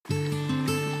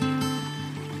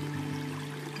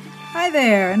Hi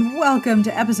there, and welcome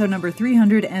to episode number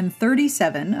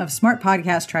 337 of Smart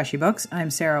Podcast Trashy Books. I'm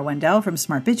Sarah Wendell from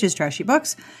Smart Bitches Trashy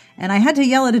Books, and I had to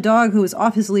yell at a dog who was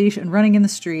off his leash and running in the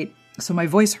street, so my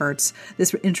voice hurts.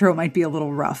 This intro might be a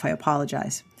little rough. I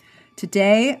apologize.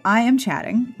 Today, I am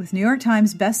chatting with New York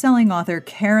Times bestselling author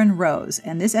Karen Rose,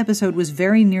 and this episode was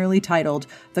very nearly titled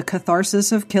The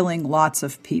Catharsis of Killing Lots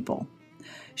of People.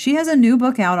 She has a new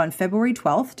book out on February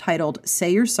 12th titled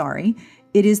Say You're Sorry.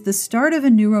 It is the start of a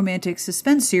new romantic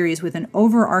suspense series with an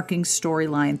overarching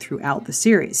storyline throughout the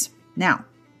series. Now,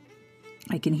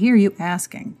 I can hear you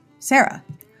asking, Sarah,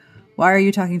 why are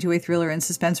you talking to a thriller and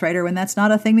suspense writer when that's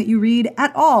not a thing that you read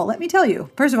at all? Let me tell you.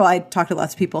 First of all, I talk to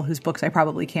lots of people whose books I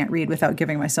probably can't read without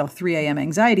giving myself 3 a.m.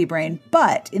 anxiety brain.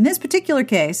 But in this particular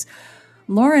case,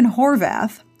 Lauren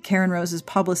Horvath, Karen Rose's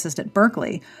publicist at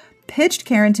Berkeley, pitched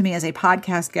Karen to me as a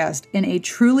podcast guest in a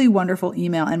truly wonderful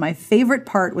email, and my favorite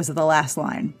part was the last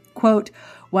line. Quote,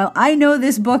 "While I know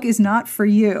this book is not for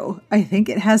you, I think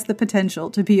it has the potential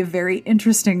to be a very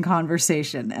interesting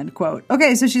conversation," end quote.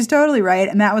 Okay, so she's totally right,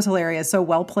 and that was hilarious. So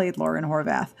well played, Lauren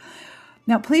Horvath.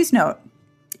 Now, please note,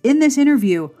 in this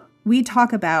interview, we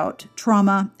talk about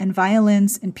trauma and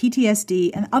violence and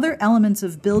PTSD and other elements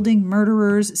of building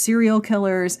murderers, serial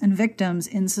killers, and victims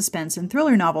in suspense and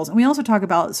thriller novels. And we also talk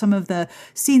about some of the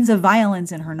scenes of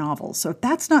violence in her novels. So if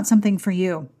that's not something for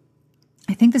you,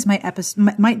 I think this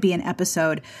might be an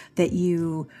episode that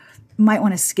you might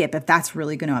want to skip if that's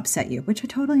really going to upset you, which I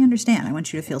totally understand. I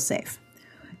want you to feel safe.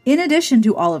 In addition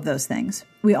to all of those things,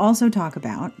 we also talk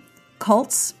about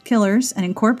cults, killers, and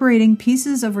incorporating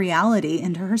pieces of reality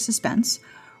into her suspense,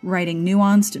 writing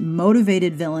nuanced,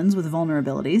 motivated villains with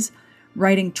vulnerabilities,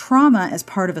 writing trauma as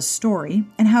part of a story,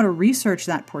 and how to research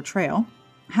that portrayal,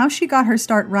 how she got her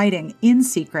start writing in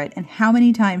secret, and how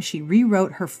many times she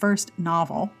rewrote her first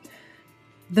novel,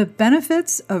 the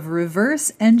benefits of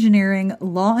reverse engineering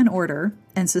Law and Order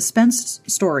and suspense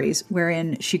stories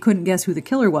wherein she couldn't guess who the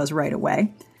killer was right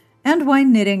away, and why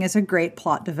knitting is a great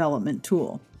plot development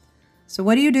tool. So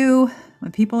what do you do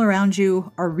when people around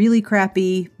you are really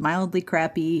crappy, mildly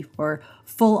crappy, or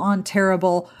full-on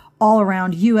terrible,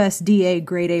 all-around USDA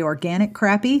Grade-A organic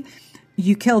crappy?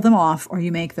 You kill them off or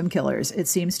you make them killers. It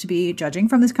seems to be, judging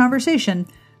from this conversation,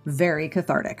 very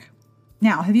cathartic.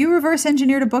 Now, have you reverse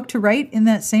engineered a book to write in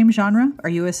that same genre? Are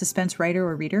you a suspense writer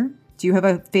or reader? Do you have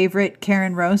a favorite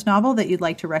Karen Rose novel that you'd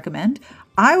like to recommend?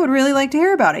 I would really like to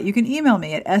hear about it. You can email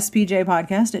me at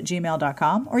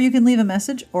spjpodcast@gmail.com, or you can leave a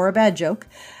message or a bad joke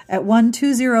at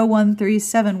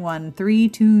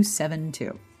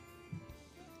 12013713272.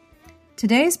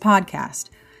 Today's podcast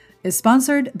is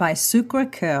sponsored by Sucre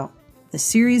Coeur, the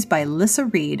series by Lissa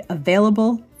Reed,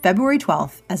 available February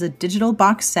 12th as a digital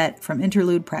box set from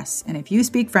Interlude Press. And if you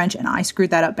speak French and I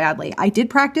screwed that up badly, I did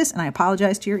practice and I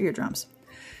apologize to your eardrums.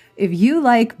 If you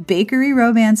like bakery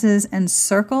romances and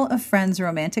circle of friends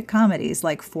romantic comedies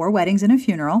like 4 Weddings and a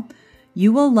Funeral,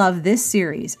 you will love this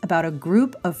series about a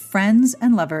group of friends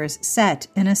and lovers set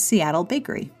in a Seattle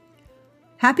bakery.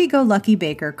 Happy-go-lucky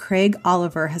baker Craig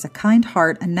Oliver has a kind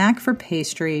heart, a knack for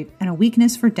pastry, and a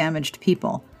weakness for damaged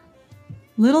people.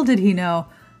 Little did he know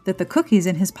that the cookies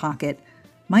in his pocket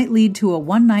might lead to a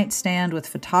one-night stand with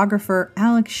photographer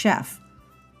Alex Sheff,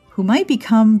 who might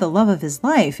become the love of his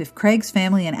life if Craig's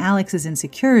family and Alex's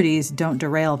insecurities don't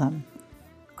derail them.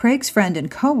 Craig's friend and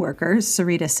co-worker,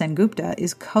 Sarita Sengupta,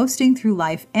 is coasting through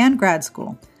life and grad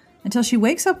school until she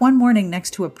wakes up one morning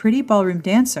next to a pretty ballroom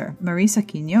dancer, Marisa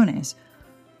Quinones,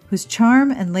 whose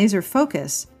charm and laser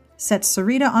focus sets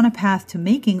Sarita on a path to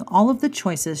making all of the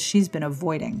choices she's been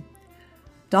avoiding.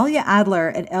 Dahlia Adler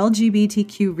at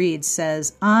LGBTQ Reads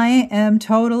says, "I am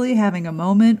totally having a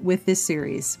moment with this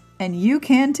series." And you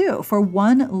can too, for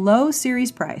one low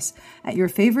series price at your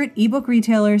favorite ebook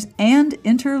retailers and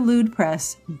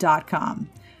interludepress.com.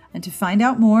 And to find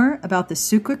out more about the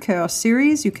Sucre Coeur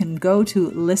series, you can go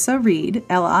to lissareed,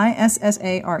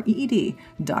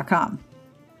 LISSAREED.com.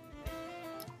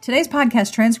 Today's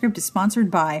podcast transcript is sponsored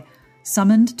by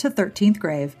Summoned to 13th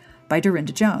Grave by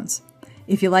Dorinda Jones.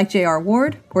 If you like J.R.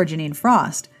 Ward or Janine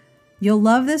Frost, you'll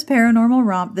love this paranormal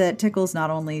romp that tickles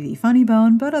not only the funny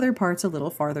bone, but other parts a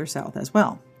little farther south as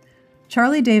well.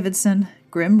 Charlie Davidson,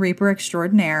 Grim Reaper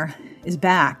extraordinaire, is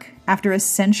back after a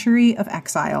century of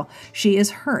exile. She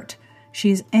is hurt, she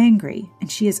is angry,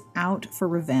 and she is out for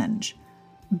revenge.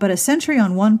 But a century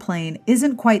on one plane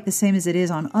isn't quite the same as it is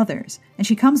on others, and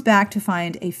she comes back to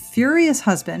find a furious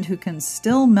husband who can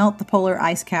still melt the polar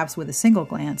ice caps with a single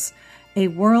glance, a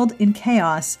world in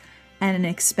chaos, and an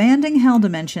expanding hell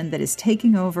dimension that is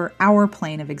taking over our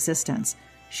plane of existence.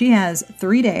 She has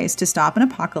 3 days to stop an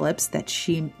apocalypse that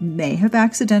she may have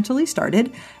accidentally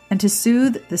started and to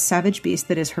soothe the savage beast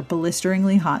that is her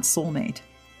blisteringly hot soulmate.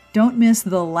 Don't miss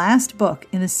the last book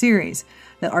in the series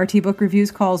that RT Book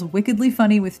Reviews calls wickedly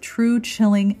funny with true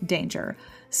chilling danger.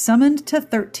 Summoned to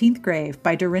 13th Grave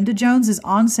by Dorinda Jones is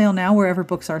on sale now wherever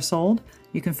books are sold.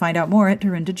 You can find out more at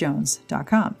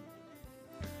dorindajones.com.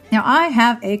 Now, I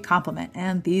have a compliment,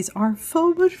 and these are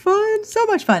so much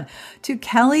fun, to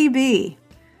Kelly B.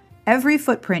 Every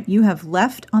footprint you have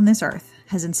left on this earth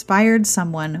has inspired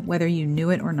someone, whether you knew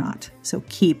it or not. So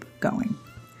keep going.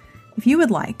 If you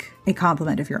would like a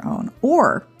compliment of your own,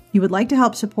 or you would like to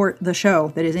help support the show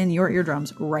that is in your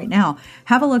eardrums right now,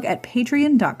 have a look at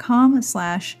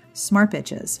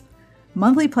patreon.com/smartbitches.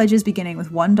 Monthly pledges beginning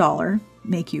with $1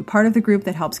 make you part of the group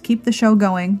that helps keep the show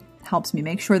going, helps me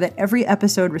make sure that every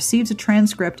episode receives a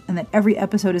transcript and that every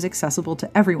episode is accessible to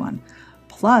everyone.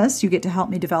 Plus, you get to help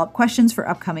me develop questions for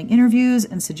upcoming interviews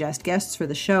and suggest guests for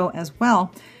the show as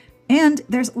well. And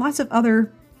there's lots of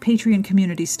other Patreon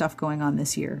community stuff going on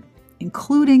this year,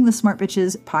 including the Smart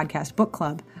Bitches Podcast Book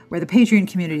Club, where the Patreon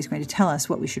community is going to tell us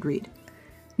what we should read.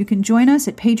 You can join us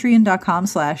at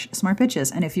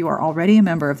patreon.com/smartbitches. And if you are already a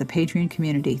member of the Patreon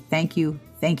community, thank you,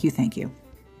 thank you, thank you.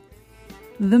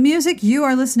 The music you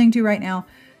are listening to right now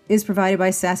is provided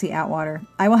by Sassy Atwater.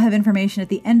 I will have information at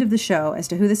the end of the show as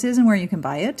to who this is and where you can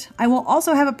buy it. I will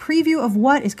also have a preview of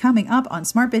what is coming up on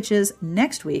Smart Bitches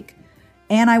next week.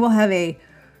 And I will have a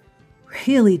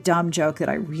really dumb joke that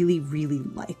I really, really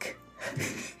like.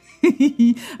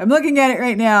 I'm looking at it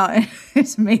right now, and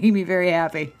it's making me very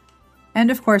happy.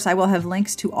 And of course, I will have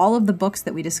links to all of the books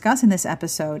that we discuss in this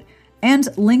episode, and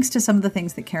links to some of the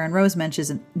things that Karen Rose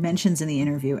mentions in the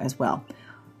interview as well.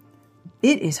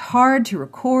 It is hard to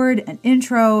record an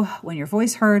intro when your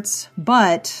voice hurts,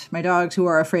 but my dogs, who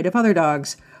are afraid of other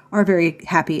dogs, are very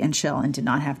happy and chill and did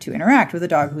not have to interact with a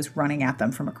dog who's running at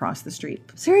them from across the street.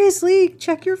 Seriously,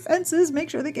 check your fences,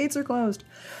 make sure the gates are closed.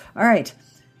 All right,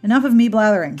 enough of me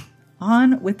blathering.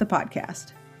 On with the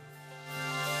podcast.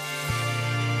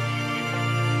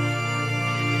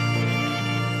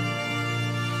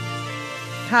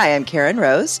 Hi, I'm Karen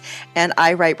Rose, and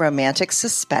I write romantic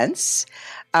suspense.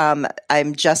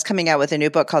 I'm just coming out with a new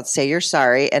book called Say You're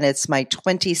Sorry, and it's my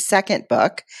 22nd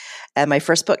book. And my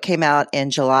first book came out in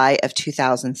July of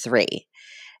 2003.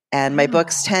 And my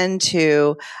books tend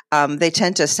to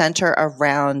center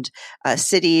around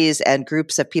cities and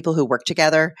groups of people who work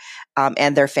together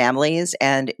and their families.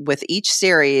 And with each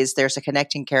series, there's a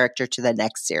connecting character to the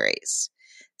next series.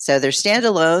 So they're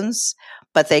standalones,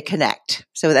 but they connect.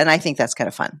 So then I think that's kind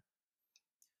of fun.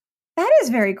 That is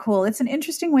very cool. It's an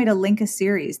interesting way to link a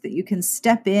series that you can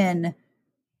step in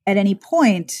at any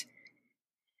point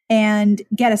and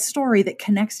get a story that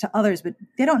connects to others, but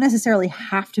they don't necessarily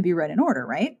have to be read in order,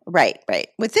 right? Right.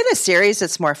 Within a series,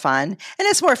 it's more fun. And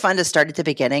it's more fun to start at the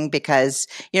beginning because,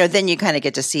 then you kind of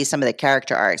get to see some of the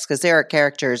character arcs, because there are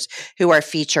characters who are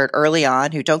featured early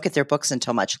on who don't get their books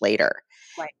until much later.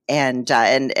 Right. And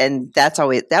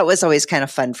that was always kind of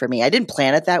fun for me. I didn't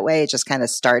plan it that way. It just kind of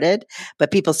started,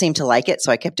 but people seemed to like it.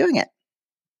 So I kept doing it.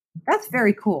 That's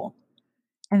very cool.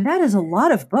 And that is a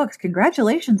lot of books.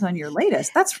 Congratulations on your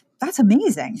latest. That's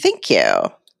amazing. Thank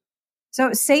you.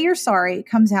 So Say You're Sorry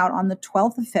comes out on the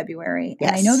 12th of February. Yes.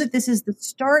 And I know that this is the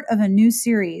start of a new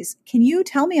series. Can you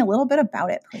tell me a little bit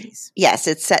about it, please? Yes,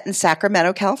 it's set in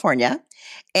Sacramento, California,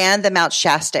 and the Mount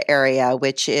Shasta area,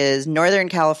 which is Northern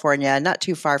California, not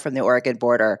too far from the Oregon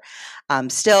border,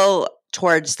 still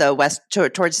towards the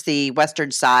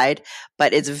western side,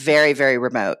 but it's very, very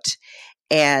remote.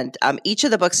 And each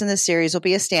of the books in this series will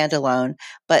be a standalone,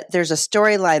 but there's a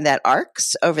storyline that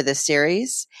arcs over the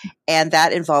series, and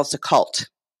that involves a cult.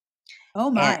 Oh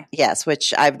my. And, yes,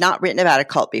 which I've not written about a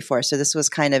cult before, so this was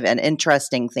kind of an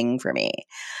interesting thing for me.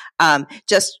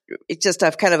 Just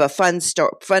a kind of a fun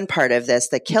part of this.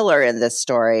 The killer in this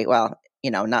story, well,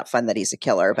 not fun that he's a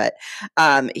killer, but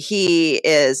he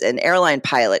is an airline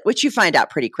pilot, which you find out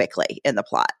pretty quickly in the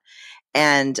plot.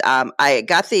 And I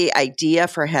got the idea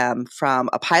for him from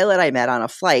a pilot I met on a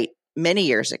flight many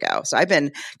years ago. So I've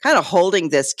been kind of holding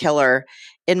this killer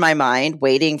in my mind,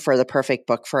 waiting for the perfect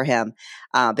book for him,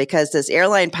 because this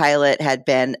airline pilot had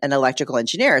been an electrical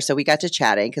engineer. So we got to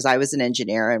chatting because I was an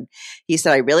engineer, and he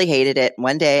said, I really hated it.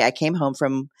 One day I came home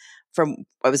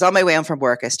I was on my way home from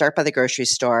work. I stopped by the grocery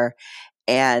store,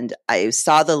 and I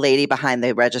saw the lady behind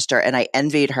the register, and I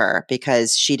envied her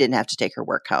because she didn't have to take her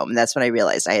work home. And that's when I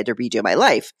realized I had to redo my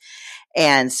life.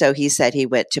 And so he said he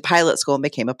went to pilot school and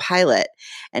became a pilot.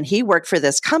 And he worked for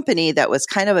this company that was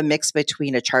kind of a mix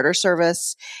between a charter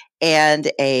service and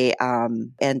like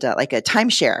a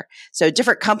timeshare. So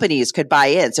different companies could buy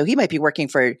in. So he might be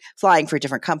flying for a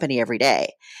different company every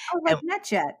day. Oh, like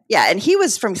NetJet. Yeah. And he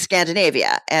was from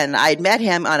Scandinavia. And I'd met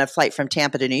him on a flight from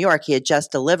Tampa to New York. He had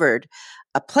just delivered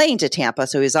a plane to Tampa.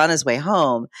 So he was on his way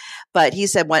home. But he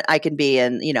said, I can be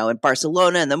in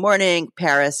Barcelona in the morning,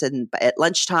 Paris and at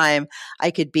lunchtime.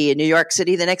 I could be in New York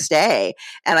City the next day.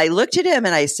 And I looked at him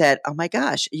and I said, oh my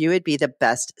gosh, you would be the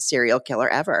best serial killer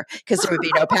ever, because there would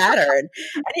be no pattern.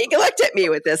 And he looked at me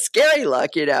with this scary look,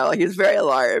 he was very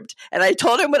alarmed. And I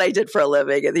told him what I did for a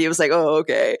living. And he was like, oh,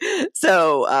 okay.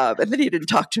 So, and then he didn't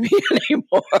talk to me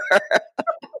anymore.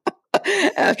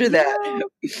 After that.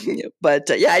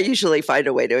 But I usually find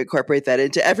a way to incorporate that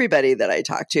into everybody that I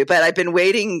talk to. But I've been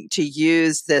waiting to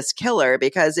use this killer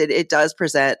because it does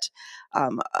present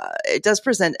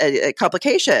a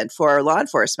complication for law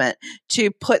enforcement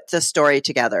to put the story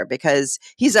together, because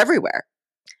he's everywhere.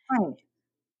 Right.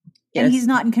 And he's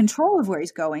not in control of where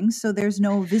he's going, so there's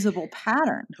no visible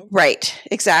pattern. Right.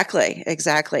 Exactly.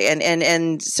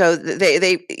 And so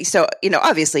so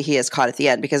obviously he is caught at the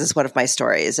end, because it's one of my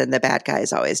stories and the bad guy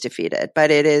is always defeated.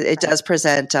 But it does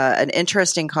present an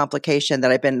interesting complication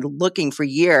that I've been looking for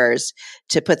years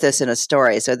to put this in a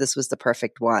story. So this was the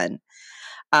perfect one.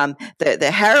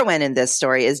 The heroine in this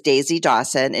story is Daisy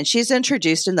Dawson, and she's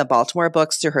introduced in the Baltimore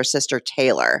books through her sister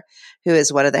Taylor, who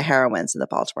is one of the heroines in the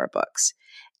Baltimore books.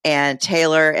 And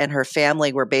Taylor and her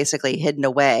family were basically hidden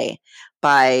away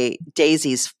by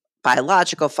Daisy's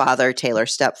biological father,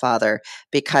 Taylor's stepfather,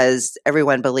 because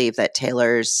everyone believed that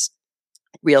Taylor's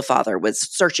real father was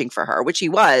searching for her, which he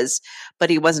was, but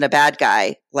he wasn't a bad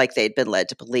guy like they'd been led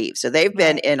to believe. So they've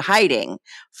been in hiding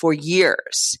for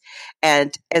years.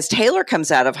 And as Taylor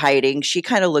comes out of hiding, she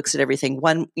kind of looks at everything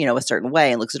a certain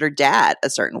way, and looks at her dad a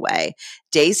certain way.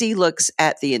 Daisy looks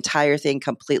at the entire thing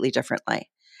completely differently.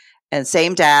 And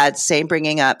same dad, same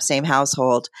bringing up, same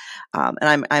household.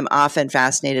 And I'm often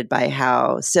fascinated by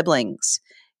how siblings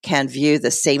can view the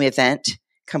same event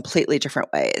completely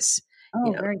different ways.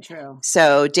 Oh, very true.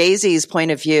 So Daisy's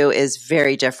point of view is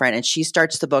very different, and she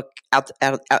starts the book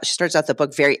she starts out the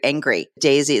book very angry.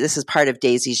 Daisy, this is part of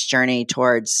Daisy's journey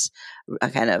towards a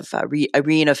kind of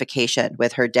reunification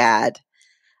with her dad.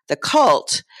 The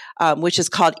cult, which is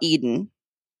called Eden,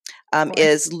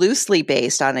 is loosely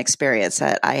based on experience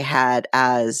that I had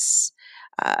as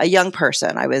a young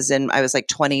person. I was like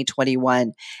 20,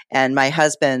 21, and my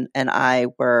husband and I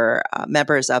were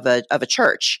members of a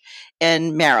church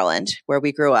in Maryland where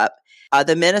we grew up.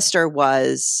 The minister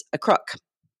was a crook.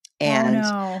 And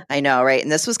I know, right?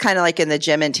 And this was kind of like in the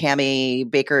Jim and Tammy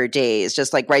Baker days,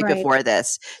 just like right before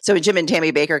this. So when Jim and Tammy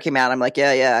Baker came out, I'm like,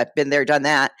 yeah, I've been there, done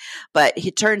that. But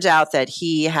it turns out that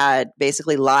he had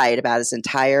basically lied about his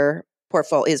entire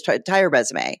portfolio, his entire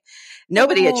resume.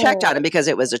 Nobody had checked on him because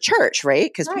it was a church, right?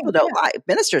 Because people don't lie.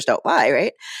 Ministers don't lie,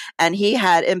 right? And he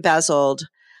had embezzled,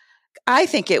 I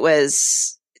think it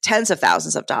was tens of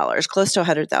thousands of dollars, close to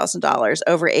 $100,000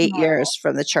 over 8 years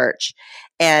from the church.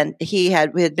 And we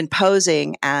had been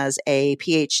posing as a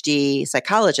PhD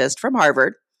psychologist from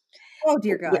Harvard. Oh,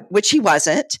 dear God. Which he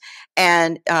wasn't.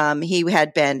 And he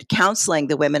had been counseling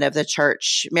the women of the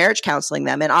church, marriage counseling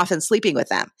them, and often sleeping with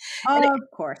them. Oh, of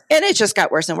course. And it just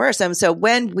got worse and worse. And so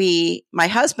when my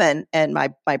husband and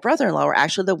my brother-in-law were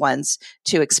actually the ones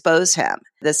to expose him.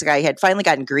 This guy had finally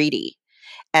gotten greedy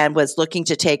and was looking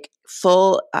to take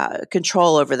full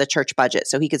control over the church budget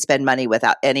so he could spend money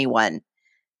without anyone,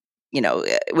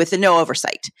 with no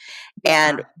oversight. Yeah.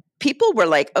 And people were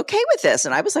like, okay with this.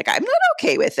 And I was like, I'm not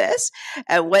okay with this.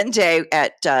 And one day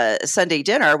at Sunday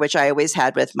dinner, which I always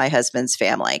had with my husband's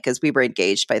family, because we were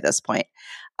engaged by this point,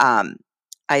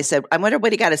 I said, I wonder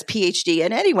what he got his PhD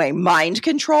in anyway, mind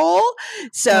control.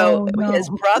 So his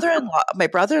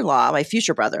brother-in-law, my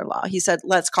future brother-in-law, he said,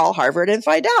 let's call Harvard and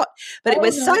find out. But it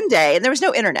was Sunday and there was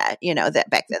no internet, that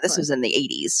back then. This was in the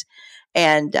 80s.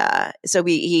 And so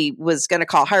he was going to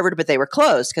call Harvard, but they were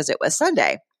closed because it was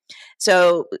Sunday.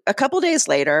 So a couple days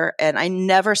later, and I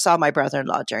never saw my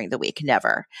brother-in-law during the week,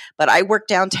 never. But I worked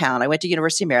downtown. I went to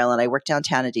University of Maryland. I worked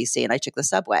downtown in D.C. and I took the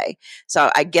subway. So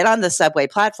I get on the subway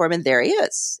platform and there he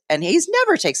is. And he's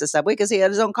never takes the subway because he had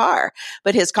his own car.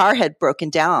 But his car had broken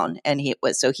down and he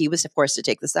was forced to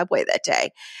take the subway that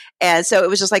day. And so it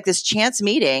was just like this chance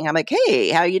meeting. I'm like, hey,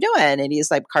 how you doing? And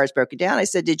he's like, car's broken down. I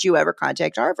said, did you ever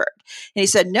contact Harvard? And he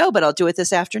said, no, but I'll do it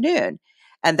this afternoon.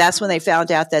 And that's when they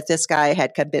found out that this guy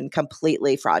had been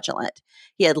completely fraudulent.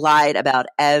 He had lied about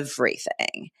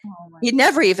everything. He'd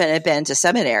never even had been to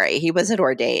seminary. He wasn't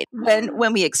ordained.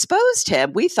 When we exposed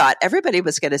him, we thought everybody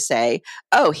was going to say,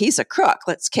 oh, he's a crook.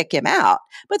 Let's kick him out.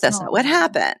 But that's not what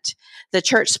happened. The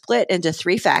church split into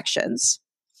 3 factions.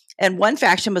 And one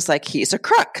faction was like, he's a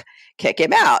crook. Kick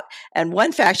him out. And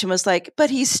one faction was like, but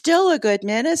he's still a good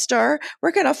minister.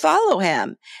 We're going to follow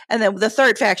him. And then the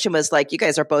third faction was like, you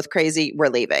guys are both crazy. We're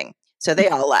leaving. So they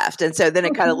all left. And so then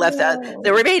it kind of left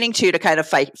the remaining 2 to kind of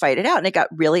fight it out. And it got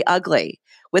really ugly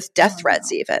with death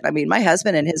threats even. I mean, my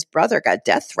husband and his brother got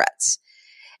death threats.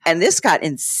 And this got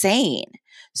insane.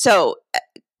 So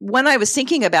when I was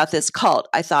thinking about this cult,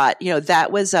 I thought,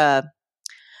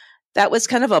 that was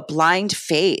kind of a blind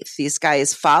faith. These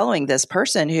guys following this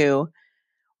person who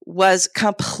was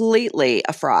completely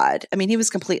a fraud. I mean, he was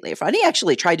completely a fraud. He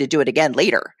actually tried to do it again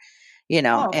later,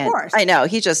 of course. I know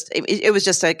it was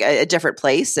just a different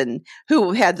place, and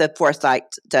who had the foresight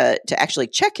to actually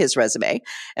check his resume.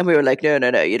 And we were like, no,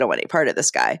 you don't want any part of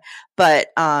this guy. But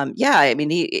I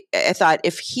mean, I thought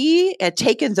if he had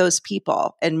taken those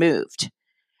people and moved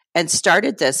and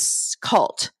started this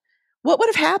cult, what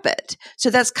would have happened? So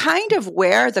that's kind of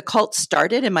where the cult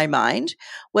started in my mind,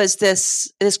 was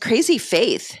this crazy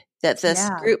faith that this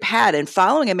group had in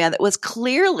following a man that was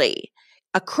clearly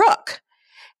a crook.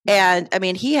 And I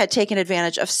mean, he had taken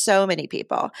advantage of so many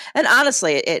people. And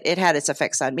honestly, it had its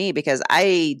effects on me, because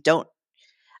I'm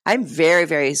very,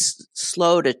 very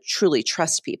slow to truly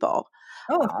trust people.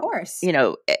 Oh, of course.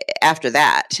 After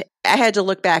that, I had to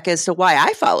look back as to why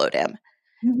I followed him.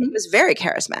 Mm-hmm. He was very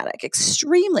charismatic,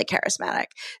 extremely charismatic.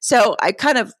 So I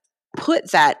kind of put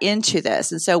that into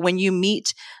this. And so when you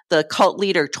meet the cult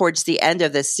leader towards the end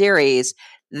of this series,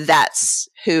 that's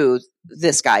who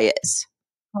this guy is.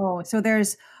 Oh, so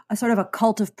there's a sort of a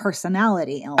cult of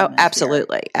personality element. Oh,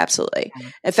 absolutely. Here. Absolutely.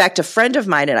 In fact, a friend of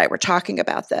mine and I were talking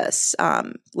about this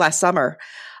last summer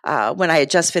when I had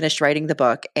just finished writing the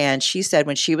book. And she said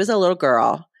when she was a little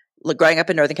girl, growing up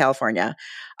in Northern California,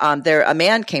 a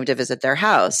man came to visit their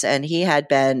house, and he had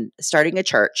been starting a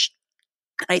church.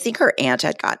 I think her aunt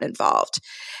had gotten involved.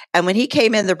 And when he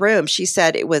came in the room, she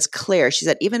said it was clear. She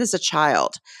said, even as a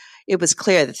child, it was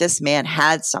clear that this man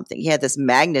had something. He had this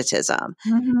magnetism.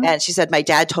 Mm-hmm. And she said, my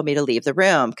dad told me to leave the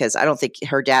room, because I don't think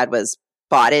her dad was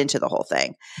bought into the whole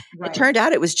thing. Right. It turned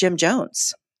out it was Jim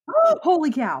Jones. Oh,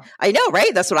 holy cow. I know,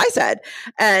 right? That's what I said.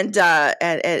 And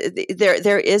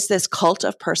there is this cult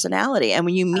of personality. And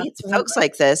when you meet folks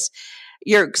like this,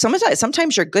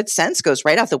 sometimes your good sense goes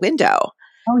right out the window.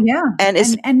 Oh, yeah. And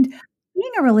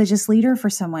being a religious leader for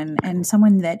someone, and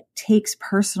someone that takes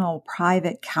personal,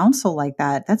 private counsel like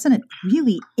that, that's a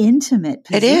really intimate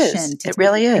position. It is. It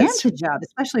really is. Advantage of,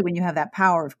 especially when you have that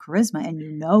power of charisma, and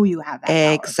you have that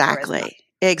power of charisma.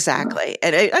 Exactly.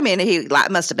 And I mean, he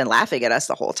must have been laughing at us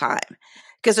the whole time,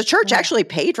 because the church actually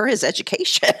paid for his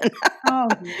education.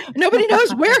 Nobody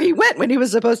knows where he went when he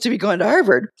was supposed to be going to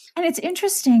Harvard. And it's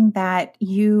interesting that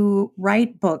you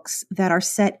write books that are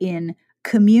set in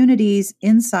communities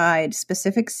inside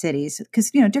specific cities,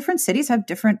 because, different cities have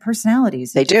different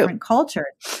personalities. They do. Different cultures.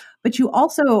 But you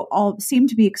also all seem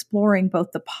to be exploring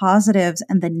both the positives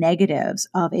and the negatives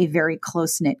of a very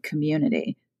close-knit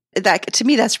community. That, to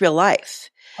me, that's real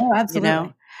life. Oh, absolutely.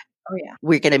 Oh, yeah.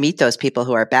 We're going to meet those people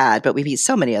who are bad, but we meet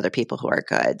so many other people who are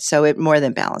good. So it more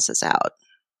than balances out.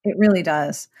 It really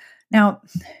does. Now,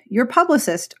 your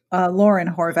publicist, Lauren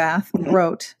Horvath,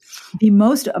 wrote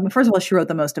first of all, she wrote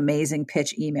the most amazing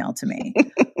pitch email to me.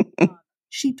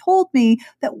 She told me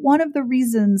that one of the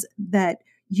reasons that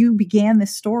you began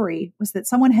this story was that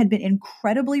someone had been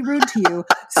incredibly rude to you.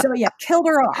 So you killed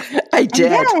her off. I did.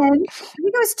 And then, I think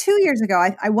it was 2 years ago.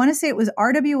 I want to say it was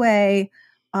RWA.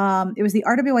 It was the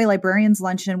RWA Librarians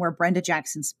Luncheon where Brenda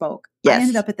Jackson spoke. Yes. I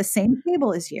ended up at the same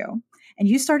table as you. And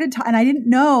you started and I didn't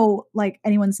know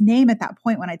anyone's name at that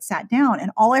point when I'd sat down.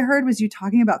 And all I heard was you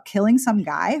talking about killing some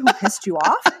guy who pissed you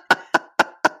off.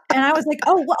 And I was like,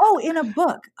 in a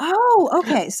book. Oh,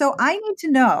 okay. So I need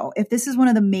to know if this is one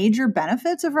of the major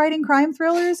benefits of writing crime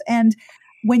thrillers. And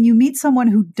when you meet someone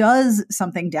who does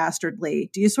something dastardly,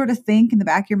 do you sort of think in the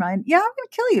back of your mind, yeah, I'm going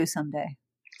to kill you someday?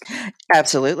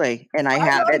 Absolutely. And I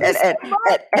have it.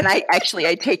 And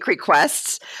I take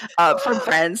requests from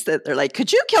friends that they're like,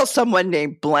 could you kill someone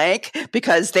named blank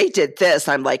because they did this?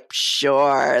 I'm like,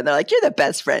 sure. And they're like, you're the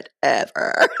best friend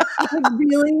ever.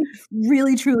 Really,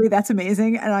 really, truly, that's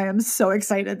amazing. And I am so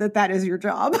excited that is your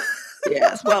job.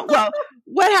 Yes. Well,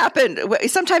 what happened?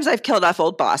 Sometimes I've killed off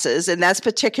old bosses, and that's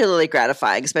particularly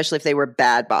gratifying, especially if they were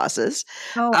bad bosses.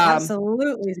 Oh,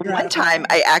 absolutely. One time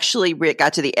I actually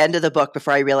got to the end of the book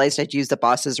before I realized I'd used the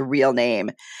boss's real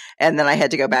name. And then I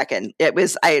had to go back, and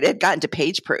I had gotten to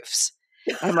page proofs.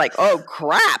 I'm like, oh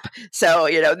crap. So,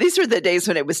 these were the days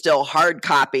when it was still hard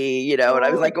copy, and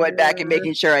I was like going back and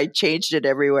making sure I changed it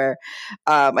everywhere.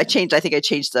 I think I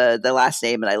changed the last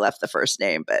name and I left the first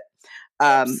name. But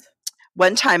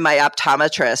one time my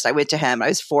optometrist, I went to him, I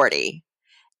was 40.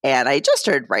 And I just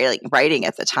started writing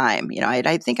at the time.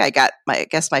 I think I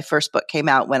guess my first book came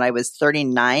out when I was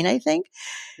 39, I think.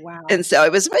 Wow. And so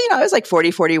it was, I was like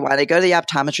 40, 41. I go to the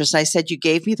optometrist and I said, you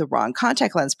gave me the wrong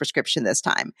contact lens prescription this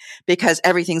time because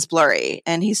everything's blurry.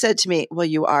 And he said to me, well,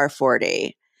 you are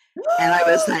 40. And I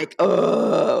was like,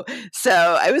 oh. So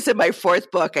I was in my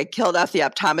fourth book. I killed off the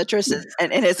optometrist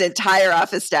and his entire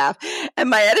office staff. And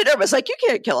my editor was like, you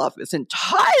can't kill off his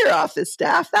entire office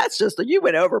staff. That's just, you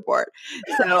went overboard.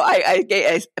 So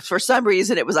I for some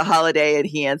reason, it was a holiday and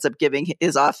he ends up giving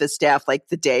his office staff like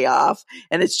the day off.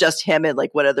 And it's just him and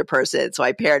like one other person. So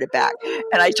I pared it back.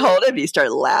 And I told him, and he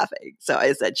started laughing. So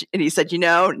I said, and he said,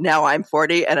 now I'm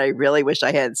 40 and I really wish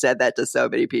I hadn't said that to so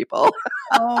many people.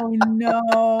 Oh,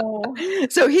 no.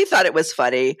 So he thought it was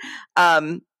funny.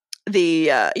 I've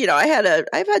had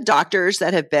doctors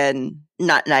that have been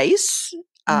not nice.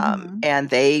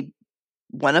 And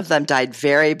one of them died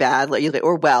very badly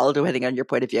or well, depending on your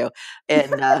point of view. In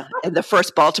the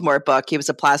first Baltimore book, he was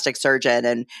a plastic surgeon.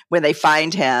 And when they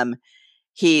find him,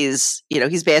 he's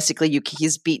basically,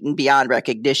 he's beaten beyond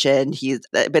recognition.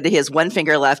 But he has one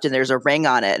finger left and there's a ring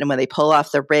on it. And when they pull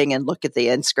off the ring and look at the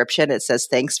inscription, it says,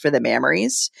 thanks for the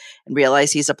memories, and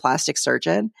realize he's a plastic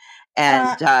surgeon.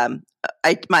 And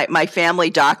my family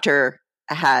doctor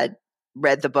had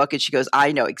read the book and she goes,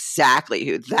 I know exactly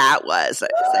who that was.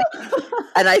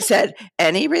 And I said,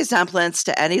 any resemblance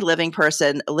to any living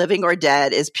person, living or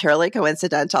dead, is purely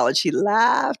coincidental. And she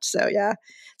laughed. So yeah.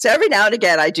 So every now and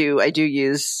again, I do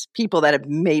use people that have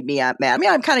made me mad. I mean,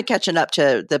 I'm kind of catching up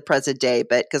to the present day,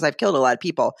 but because I've killed a lot of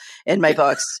people in my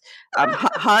books,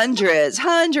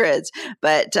 hundreds.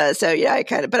 But so yeah,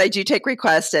 but I do take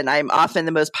requests, and I'm often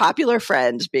the most popular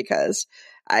friend because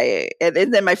and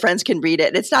then my friends can read it.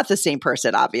 And it's not the same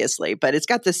person, obviously, but it's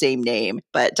got the same name.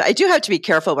 But I do have to be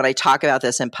careful when I talk about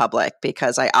this in public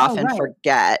because I often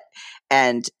forget.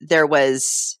 And there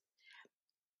was.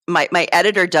 My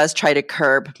editor does try to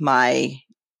curb my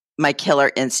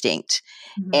killer instinct.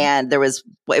 And it was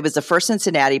the first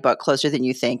Cincinnati book, Closer Than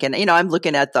You Think. And, I'm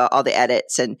looking at all the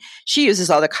edits, and she uses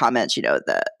all the comments, in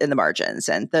the margins.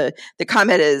 And the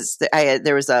comment is that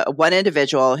there was one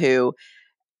individual who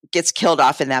gets killed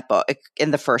off in that book,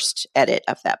 in the first edit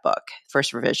of that book,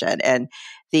 first revision. And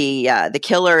the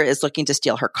killer is looking to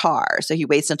steal her car. So he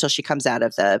waits until she comes out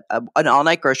of an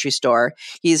all-night grocery store.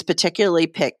 He's particularly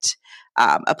picked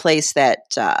a place that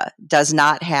does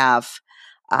not have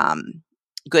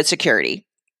good security.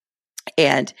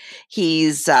 And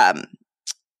he's,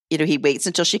 he waits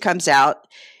until she comes out,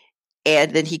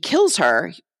 and then he kills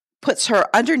her, puts her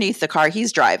underneath the car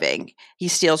he's driving. He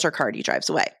steals her car and he drives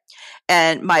away.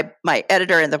 And my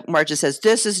editor in the margin says,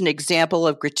 this is an example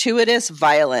of gratuitous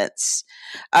violence.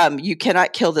 You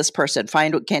cannot kill this person.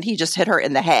 Can't he just hit her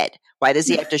in the head? Why does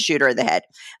he have to shoot her in the head?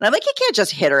 And I'm like, he can't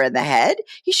just hit her in the head.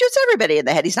 He shoots everybody in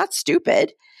the head. He's not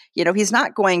stupid. He's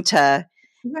not going to.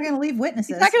 He's not going to leave witnesses.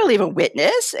 He's not going to leave a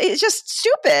witness. It's just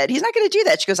stupid. He's not going to do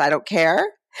that. She goes, I don't care.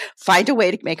 Find a way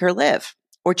to make her live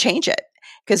or change it,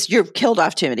 because you've killed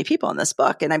off too many people in this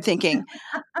book. And I'm thinking,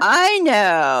 I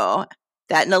know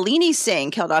that Nalini Singh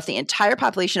killed off the entire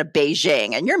population of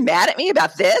Beijing, and you're mad at me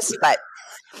about this, but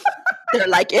they're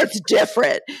like, it's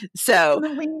different. So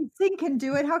Nalini Singh can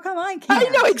do it. How come I can't? I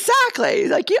know exactly.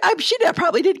 Like, she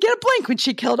probably didn't get a blink when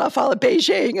she killed off all of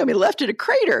Beijing. I mean, left in a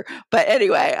crater. But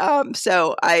anyway,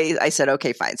 so I said,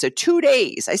 okay, fine. So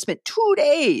I spent 2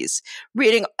 days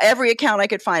reading every account I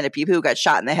could find of people who got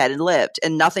shot in the head and lived,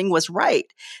 and nothing was right.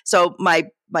 So my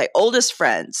oldest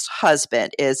friend's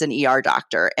husband is an ER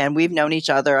doctor, and we've known each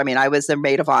other. I mean, I was their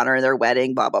maid of honor in their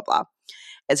wedding, blah, blah, blah.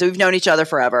 And so we've known each other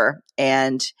forever.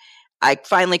 And I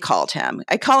finally called him.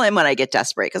 I call him when I get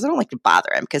desperate because I don't like to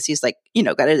bother him because he's like,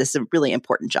 got this really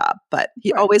important job, but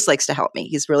he always likes to help me.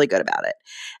 He's really good about it.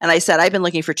 And I said, I've been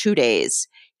looking for 2 days.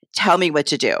 Tell me what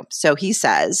to do. So he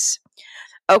says,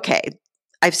 okay,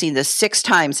 I've seen this 6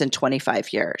 times in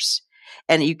 25 years,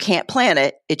 and you can't plan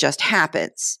it. It just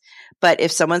happens. But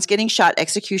if someone's getting shot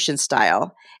execution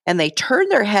style and they turn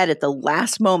their head at the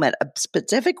last moment a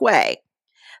specific way,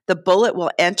 the bullet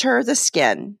will enter the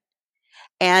skin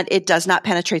and it does not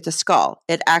penetrate the skull.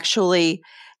 It actually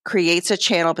creates a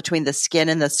channel between the skin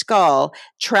and the skull,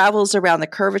 travels around the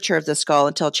curvature of the skull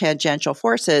until tangential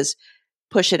forces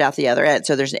push it out the other end.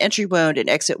 So there's an entry wound, an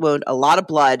exit wound, a lot of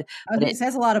blood. It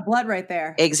says a lot of blood right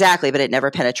there. Exactly, but it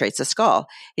never penetrates the skull.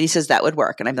 And he says that would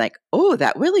work. And I'm like, oh,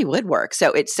 that really would work.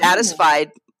 So it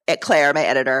satisfied Claire, my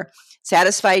editor,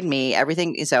 satisfied me,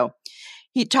 everything. So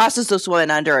he tosses this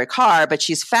woman under a car, but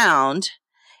she's found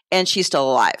and she's still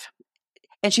alive.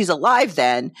 And she's alive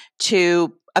then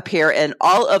to appear in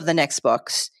all of the next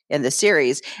books in the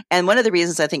series. And one of the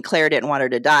reasons I think Claire didn't want her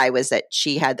to die was that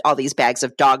she had all these bags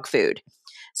of dog food.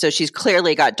 So she's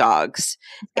clearly got dogs.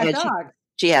 And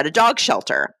she had a dog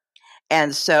shelter.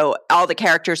 And so all the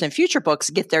characters in future books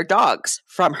get their dogs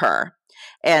from her.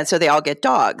 And so they all get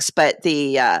dogs. But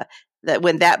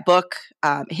when that book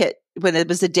hit, when it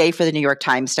was the day for the New York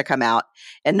Times to come out,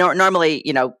 and normally,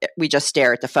 we just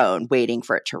stare at the phone waiting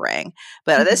for it to ring.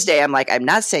 But on this day, I'm like, I'm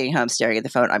not staying home staring at the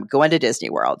phone. I'm going to Disney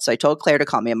World. So I told Claire to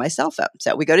call me on my cell phone.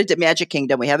 So we go to Magic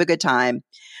Kingdom. We have a good time.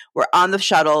 We're on the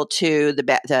shuttle to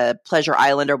the Pleasure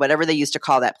Island or whatever they used to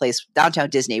call that place, downtown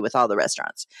Disney with all the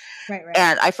restaurants. Right.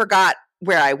 And I forgot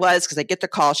where I was because I get the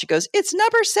call. She goes, it's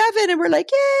number 7. And we're like,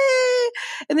 yay.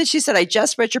 And then she said, I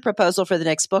just read your proposal for the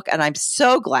next book. And I'm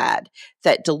so glad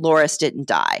that Dolores didn't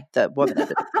die, the woman.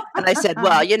 And I said,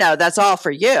 well, that's all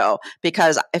for you,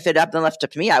 because if it had been left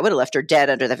up to me, I would have left her dead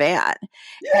under the van.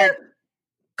 Yeah. And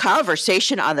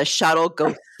conversation on the shuttle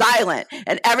goes silent,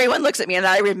 and everyone looks at me, and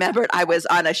I remembered I was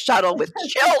on a shuttle with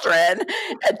children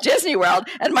at Disney World,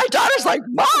 and my daughter's like,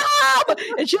 Mom!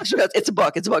 And she goes, it's a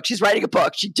book. She's writing a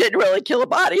book. She didn't really kill a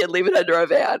body and leave it under a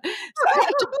van.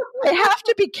 So I have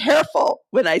to be careful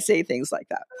when I say things like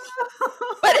that.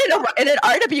 But in an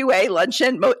RWA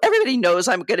luncheon, everybody knows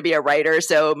I'm going to be a writer,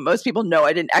 so most people know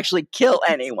I didn't actually kill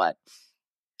anyone.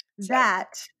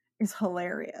 That is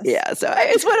hilarious. Yeah, so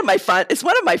it's one of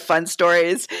my fun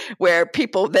stories where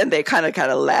people then they kind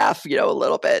of laugh, a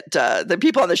little bit. The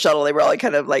people on the shuttle, they were all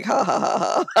kind of like, ha ha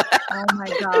ha ha. Oh my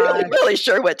God. I wasn't really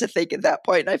sure what to think at that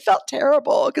point, and I felt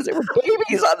terrible because there were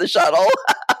babies on the shuttle.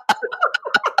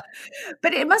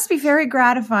 But it must be very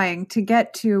gratifying to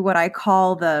get to what I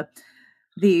call the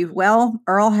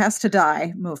Earl has to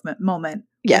die moment.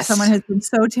 Yes. Someone has been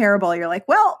so terrible. You're like,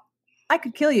 well, I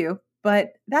could kill you,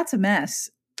 but that's a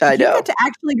mess. I know. You get to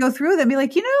actually go through them and be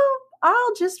like,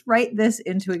 I'll just write this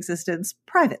into existence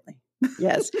privately.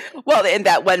 Yes. Well, in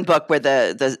that one book where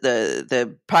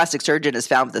the plastic surgeon is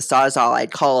found with the sawzall,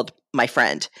 I'd called my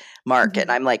friend Mark,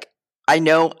 and I'm like, I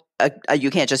know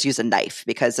you can't just use a knife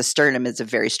because the sternum is a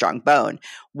very strong bone.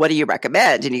 What do you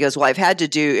recommend? And he goes, well, I've had to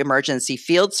do emergency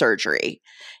field surgery,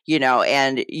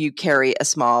 and you carry a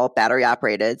small battery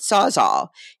operated sawzall.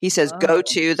 He says, go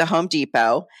to the Home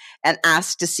Depot and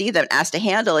ask to see them, ask to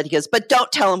handle it. He goes, but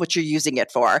don't tell them what you're using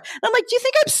it for. And I'm like, do you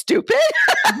think I'm stupid?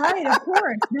 Right, of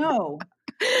course. No.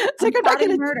 It's like, I'm not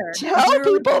going to tell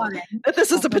people that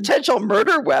this is a potential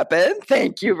murder weapon.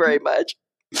 Thank you very much.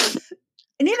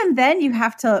 And even then you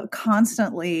have to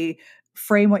constantly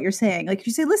frame what you're saying. Like if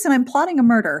you say, listen, I'm plotting a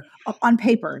murder on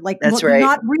paper, like that's right.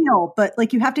 Not real, but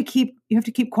like you have to keep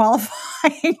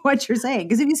qualifying what you're saying.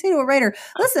 Because if you say to a writer,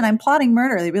 listen, I'm plotting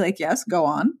murder, they'd be like, yes, go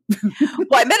on. Well,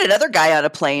 I met another guy on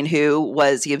a plane he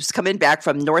was coming back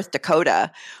from North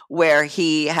Dakota where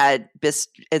he had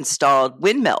installed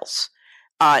windmills.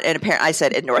 And apparently I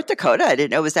said, in North Dakota, I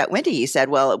didn't know it was that windy. He said,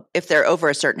 well, if they're over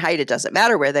a certain height, it doesn't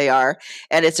matter where they are.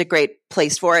 And it's a great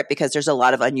place for it because there's a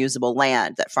lot of unusable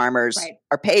land that farmers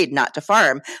are paid not to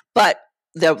farm, but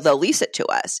they'll lease it to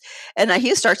us. And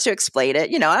he starts to explain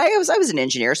it. I was an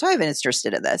engineer, so I've been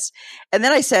interested in this. And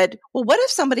then I said, well, what if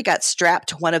somebody got strapped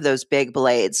to one of those big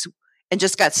blades and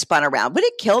just got spun around? Would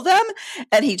it kill them?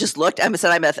 And he just looked. I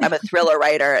said, I'm a thriller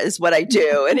writer is what I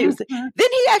do. And then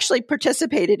he actually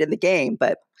participated in the game,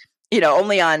 but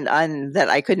only on that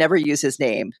I could never use his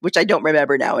name, which I don't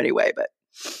remember now anyway. But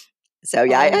so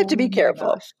yeah, I have to be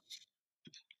careful.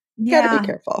 You got to be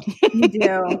careful. You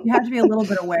do. You have to be a little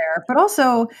bit aware. But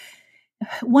also,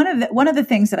 one of the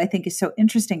things that I think is so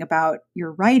interesting about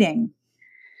your writing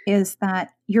is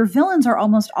that your villains are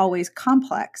almost always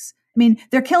complex. I mean,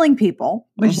 they're killing people,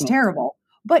 which is terrible,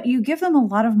 but you give them a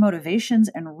lot of motivations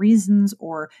and reasons,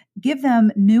 or give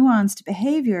them nuanced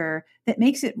behavior that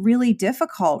makes it really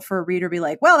difficult for a reader to be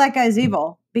like, well, that guy's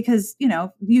evil, because,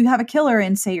 you have a killer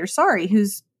in Say You're Sorry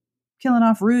who's killing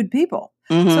off rude people.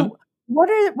 So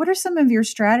what are some of your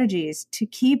strategies to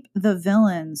keep the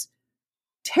villains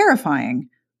terrifying,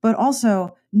 but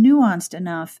also nuanced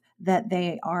enough that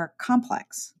they are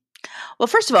complex? Well,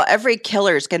 first of all, every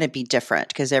killer is going to be different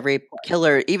because every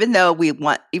killer, even though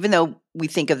we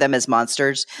think of them as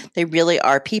monsters. They really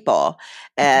are people,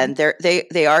 and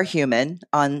they are human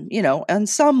on, on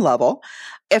some level.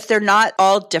 If they're not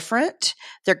all different,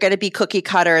 they're going to be cookie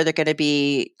cutter. They're going to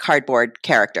be cardboard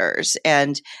characters,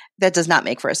 and that does not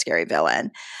make for a scary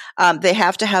villain. They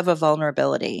have to have a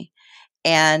vulnerability,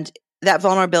 and that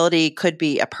vulnerability could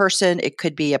be a person. It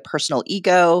could be a personal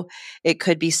ego. It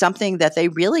could be something that they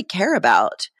really care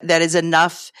about that is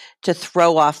enough to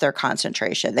throw off their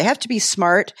concentration. They have to be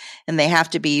smart and they have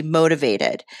to be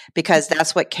motivated, because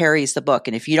that's what carries the book.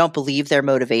 And if you don't believe their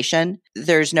motivation,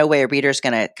 there's no way a reader's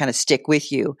going to kind of stick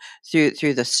with you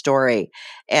through the story.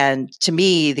 And to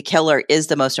me, the killer is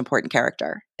the most important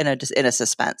character in a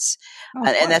suspense.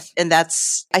 And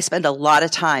that's I spend a lot of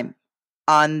time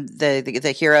on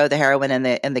the hero, the heroine, and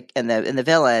the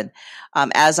villain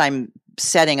as I'm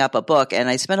setting up a book, and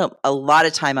I spend a lot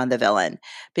of time on the villain,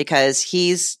 because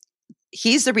he's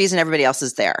the reason everybody else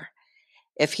is there.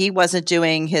 If he wasn't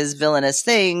doing his villainous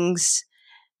things,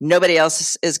 nobody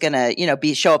else is going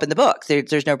to show up in the book.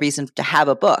 There's no reason to have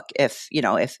a book if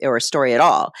or a story at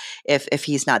all if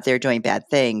he's not there doing bad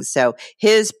things. So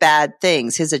his bad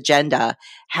things, his agenda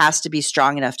has to be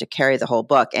strong enough to carry the whole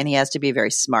book, and he has to be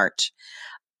very smart.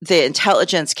 The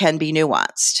intelligence can be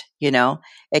nuanced,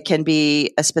 it can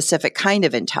be a specific kind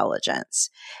of intelligence,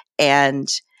 and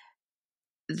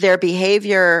their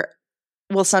behavior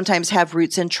will sometimes have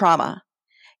roots in trauma,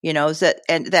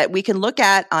 that we can look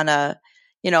at on a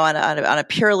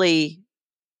purely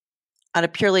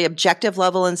objective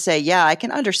level and say, yeah, I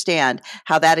can understand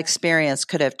how that experience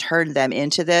could have turned them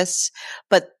into this,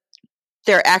 but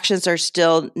their actions are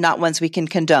still not ones we can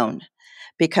condone,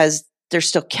 because they're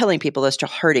still killing people. They're still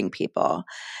hurting people.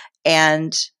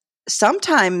 And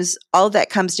sometimes all that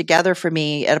comes together for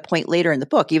me at a point later in the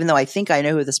book, even though I think I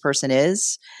know who this person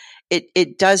is,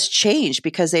 it does change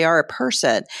because they are a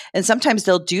person. And sometimes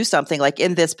they'll do something like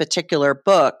in this particular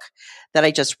book that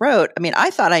I just wrote. I mean, I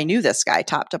thought I knew this guy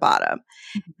top to bottom.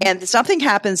 Mm-hmm. And something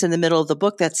happens in the middle of the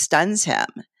book that stuns him,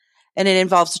 and it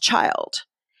involves a child.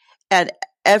 And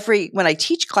when I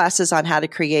teach classes on how to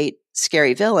create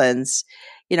scary villains,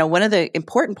 one of the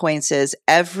important points is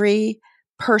every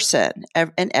person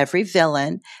and every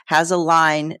villain has a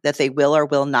line that they will or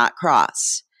will not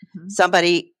cross. Mm-hmm.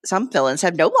 Some villains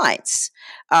have no lines,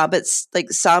 but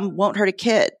like some won't hurt a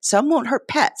kid, some won't hurt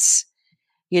pets,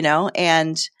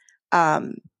 and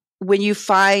when you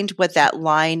find what that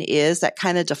line is, that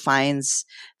kind of defines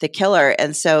the killer.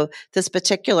 And so this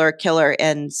particular killer,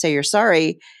 and Say You're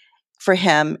Sorry, for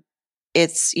him,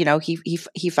 it's,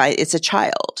 it's a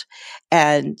child.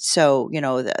 And so,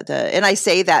 and I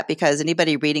say that because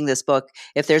anybody reading this book,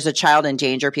 if there's a child in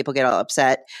danger, people get all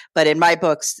upset. But in my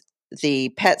books, the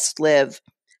pets live,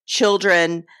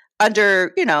 children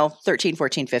under, 13,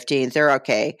 14, 15, they're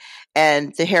okay.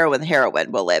 And the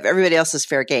heroine will live. Everybody else is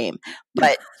fair game.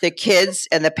 But the kids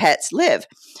and the pets live.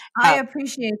 I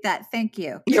appreciate that. Thank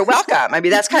you. You're welcome. I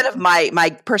mean, that's kind of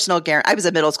my personal guarantee. I was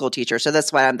a middle school teacher, so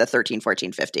that's why I'm the 13,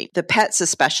 14, 15. The pets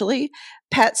especially.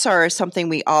 Pets are something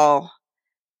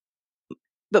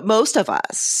but most of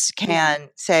us can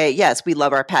say, yes, we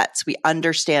love our pets. We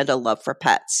understand a love for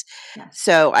pets. Yes.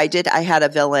 So I had a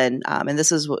villain, and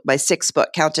this is my sixth book,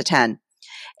 Count to 10.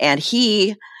 And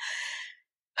he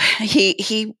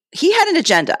had an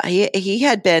agenda. He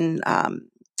had been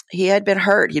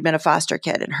hurt. He'd been a foster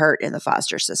kid and hurt in the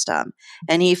foster system.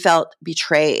 And he felt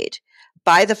betrayed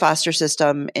by the foster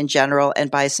system in general and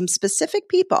by some specific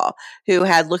people who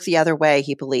had looked the other way,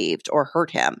 he believed, or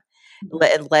hurt him,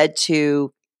 and led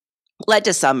to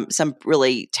some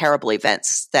really terrible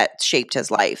events that shaped his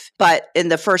life. But in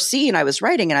the first scene I was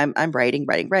writing, and I'm writing,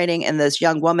 and this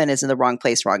young woman is in the wrong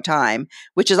place, wrong time,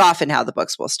 which is often how the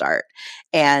books will start.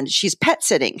 And she's cat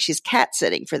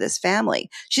sitting for this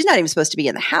family. She's not even supposed to be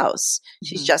in the house.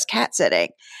 She's just cat sitting.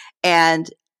 And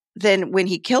then when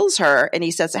he kills her and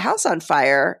he sets the house on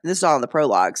fire, this is all in the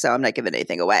prologue, so I'm not giving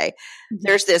anything away. Mm-hmm.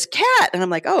 There's this cat, and I'm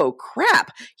like, oh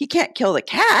crap, he can't kill the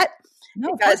cat.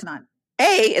 No, of course not.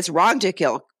 A, it's wrong to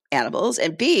kill animals,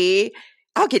 and B,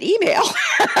 I'll get email.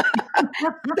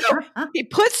 So he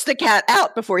puts the cat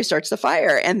out before he starts the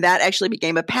fire, and that actually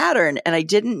became a pattern, and I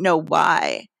didn't know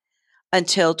why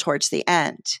until towards the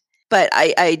end. But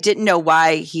I didn't know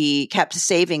why he kept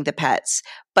saving the pets.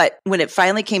 But when it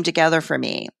finally came together for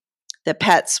me, the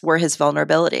pets were his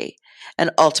vulnerability, and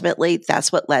ultimately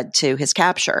that's what led to his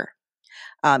capture.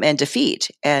 And defeat.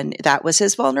 And that was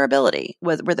his vulnerability,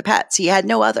 were the pets. He had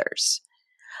no others.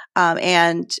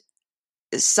 And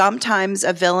sometimes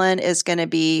a villain is going to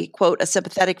be, quote, a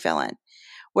sympathetic villain,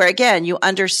 where again, you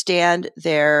understand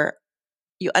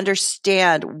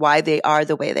why they are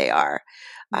the way they are.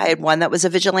 I had one that was a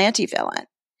vigilante villain.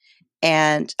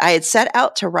 And I had set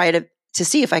out to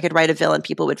see if I could write a villain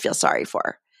people would feel sorry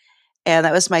for. And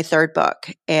that was my third book.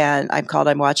 And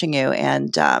I'm Watching You.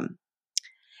 And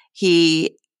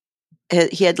he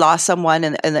had lost someone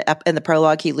in the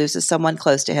prologue. He loses someone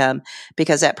close to him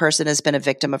because that person has been a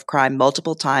victim of crime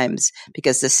multiple times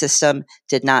because the system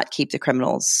did not keep the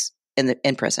criminals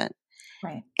in prison.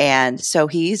 Right. And so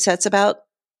he sets about,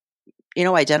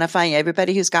 identifying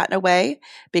everybody who's gotten away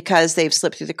because they've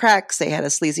slipped through the cracks. They had a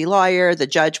sleazy lawyer. The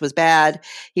judge was bad.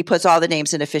 He puts all the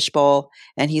names in a fishbowl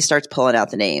and he starts pulling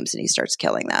out the names and he starts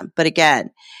killing them. But again,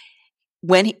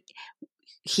 when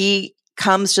he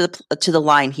comes to the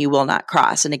line he will not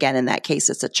cross. And again, in that case,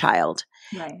 it's a child.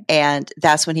 Right. And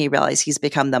that's when he realized he's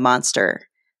become the monster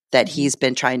that he's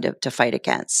been trying to fight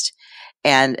against.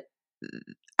 And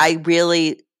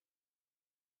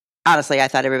honestly, I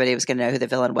thought everybody was going to know who the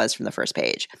villain was from the first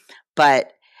page,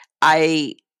 but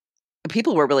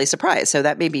people were really surprised. So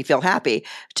that made me feel happy.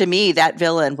 To me, that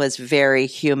villain was very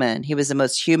human. He was the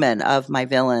most human of my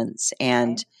villains.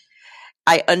 And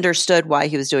I understood why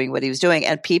he was doing what he was doing.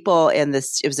 And people it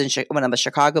was in one of the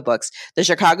Chicago books, the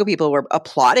Chicago people were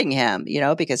applauding him,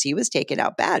 because he was taking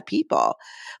out bad people.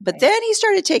 But then he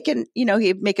started taking,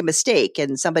 he'd make a mistake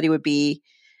and somebody would be,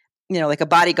 like a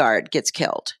bodyguard gets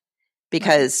killed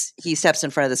because he steps in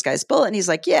front of this guy's bullet and he's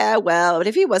like, yeah, well, but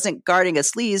if he wasn't guarding a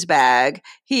sleaze bag,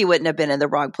 he wouldn't have been in the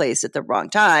wrong place at the wrong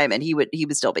time and he would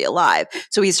still be alive.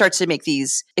 So he starts to make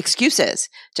these excuses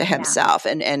to himself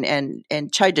and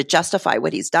try to justify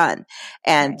what he's done.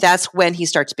 And that's when he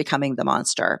starts becoming the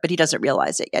monster, but he doesn't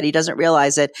realize it yet. He doesn't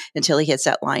realize it until he hits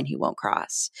that line he won't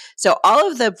cross. So all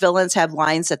of the villains have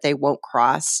lines that they won't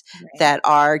cross that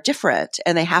are different,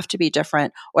 and they have to be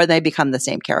different or they become the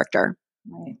same character.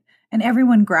 Right. And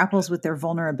everyone grapples with their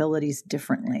vulnerabilities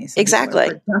differently. Some exactly.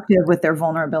 people are productive with their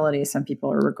vulnerabilities. Some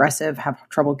people are regressive, have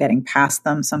trouble getting past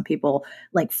them. Some people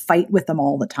fight with them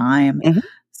all the time. Mm-hmm.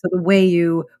 So the way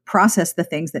you process the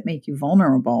things that make you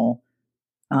vulnerable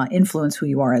influence who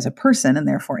you are as a person and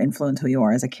therefore influence who you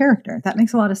are as a character. That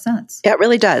makes a lot of sense. Yeah, it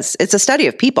really does. It's a study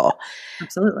of people.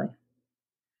 Absolutely.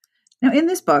 Now, in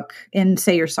this book, in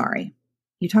Say You're Sorry,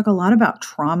 you talk a lot about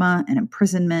trauma and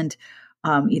imprisonment,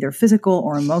 either physical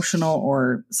or emotional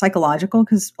or psychological,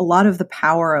 because a lot of the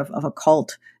power of a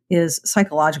cult is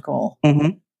psychological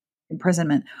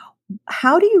imprisonment.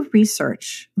 How do you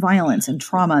research violence and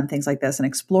trauma and things like this and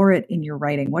explore it in your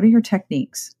writing? What are your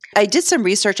techniques? I did some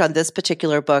research on this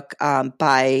particular book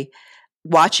by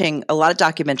watching a lot of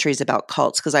documentaries about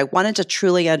cults because I wanted to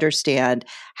truly understand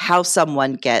how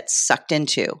someone gets sucked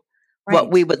into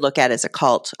what we would look at as a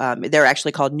cult. They're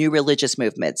actually called new religious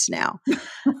movements now.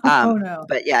 Oh no!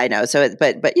 But yeah, I know. So,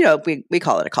 we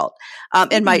call it a cult.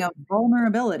 And my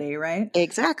vulnerability, right?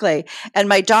 Exactly. And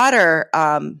my daughter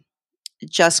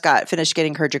just finished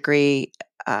getting her degree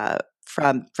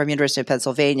from University of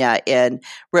Pennsylvania in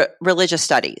religious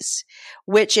studies,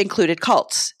 which included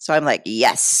cults. So I'm like,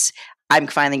 yes, I'm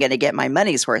finally going to get my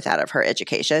money's worth out of her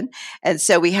education. And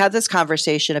so we had this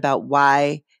conversation about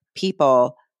why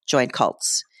people join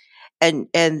cults and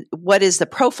what is the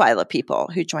profile of people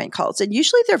who join cults. And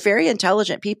usually they're very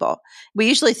intelligent people. We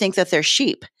usually think that they're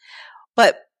sheep,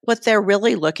 but what they're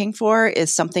really looking for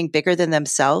is something bigger than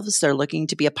themselves. They're looking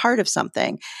to be a part of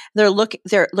something. They're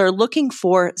looking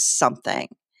for something,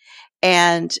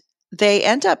 and they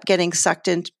end up getting sucked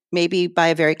in maybe by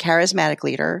a very charismatic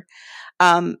leader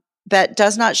that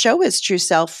does not show his true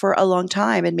self for a long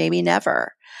time, and maybe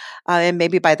never. And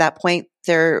maybe by that point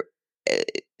they're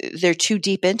too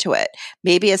deep into it.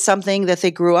 Maybe it's something that they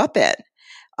grew up in.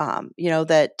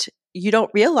 That you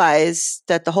don't realize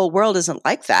that the whole world isn't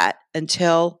like that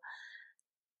until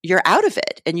you're out of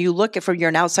it. And you look from you're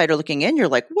an outsider looking in, you're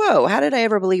like, whoa, how did I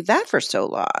ever believe that for so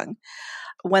long?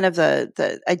 One of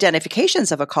the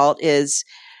identifications of a cult is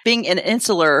being an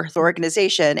insular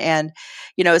organization. And,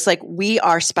 it's like, we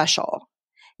are special.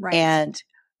 Right. And,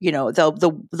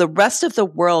 the rest of the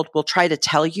world will try to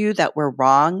tell you that we're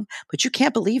wrong, but you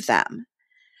can't believe them.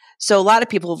 So a lot of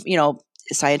people,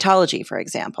 Scientology, for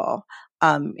example,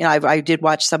 I did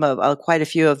watch quite a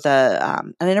few of the,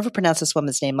 and I never pronounced this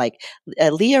woman's name, like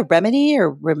Leah Remini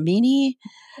or Remini.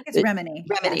 I think it's Remini.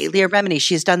 Yes. Leah Remini.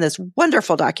 She's done this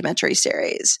wonderful documentary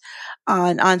series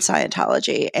on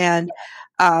Scientology, and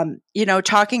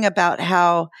talking about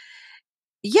how,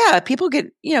 people get,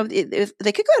 if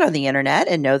they could go out on the internet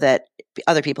and know that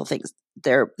other people think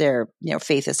their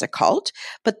faith is a cult,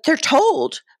 but they're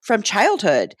told from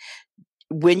childhood,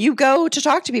 when you go to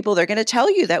talk to people, they're going to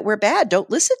tell you that we're bad. Don't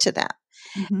listen to them.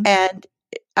 Mm-hmm. And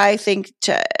I think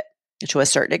to a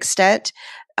certain extent,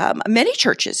 many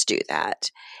churches do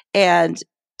that. And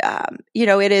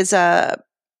it is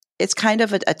it's kind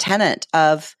of a tenet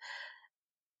of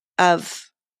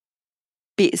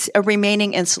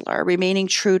remaining insular, remaining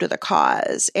true to the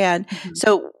cause. And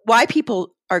so why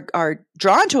people are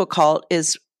drawn to a cult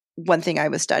is one thing I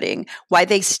was studying. Why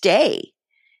they stay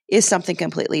is something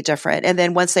completely different. And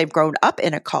then once they've grown up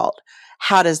in a cult,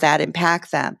 how does that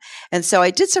impact them? And so I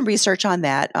did some research on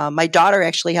that. My daughter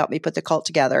actually helped me put the cult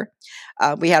together.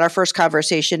 We had our first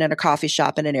conversation in a coffee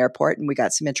shop in an airport, and we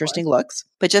got some interesting looks.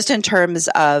 But just in terms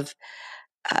of,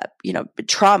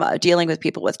 trauma, dealing with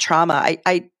people with trauma,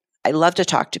 I love to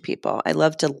talk to people. I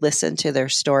love to listen to their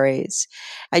stories.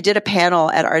 I did a panel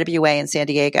at RWA in San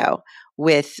Diego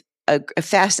with a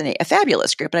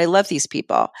fabulous group, and I love these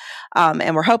people.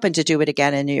 And we're hoping to do it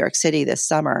again in New York City this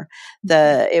summer.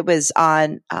 It was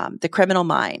on the criminal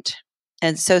mind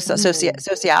and sociopathy.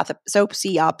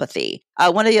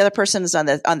 One of the other persons on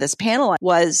this panel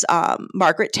was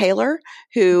Margaret Taylor,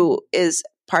 who is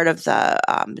part of the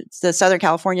Southern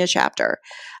California chapter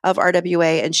of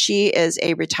RWA, and she is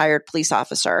a retired police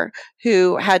officer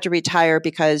who had to retire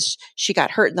because she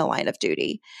got hurt in the line of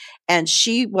duty. And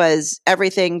she was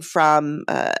everything from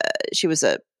she was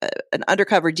an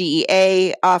undercover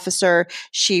DEA officer.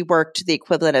 She worked the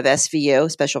equivalent of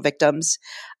SVU, Special Victims,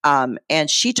 and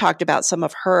she talked about some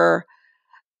of her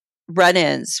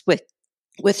run-ins with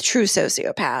true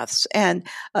sociopaths. And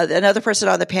another person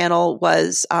on the panel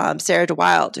was Sarah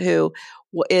DeWild, who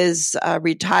is a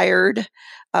retired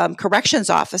corrections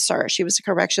officer. She was a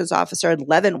corrections officer in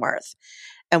Leavenworth.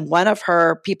 And one of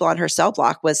her people on her cell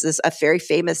block was a very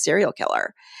famous serial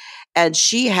killer. And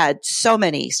she had so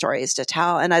many stories to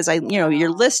tell. And as you're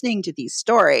listening to these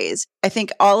stories, I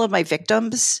think all of my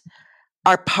victims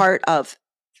are part of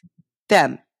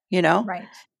them, Right.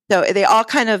 So they all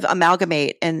kind of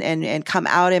amalgamate and come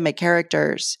out in my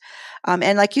characters.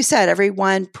 And like you said,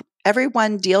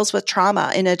 everyone deals with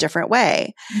trauma in a different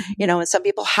way, and some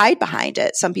people hide behind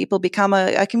it. Some people become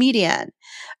a comedian.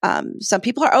 Some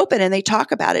people are open and they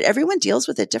talk about it. Everyone deals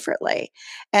with it differently.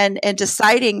 And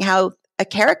deciding how a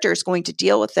character is going to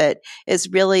deal with it is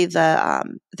really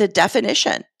the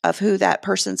definition of who that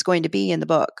person's going to be in the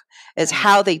book, is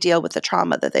how they deal with the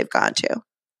trauma that they've gone to.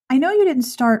 I know you didn't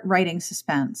start writing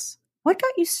suspense. What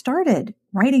got you started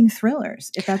writing thrillers,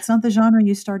 if that's not the genre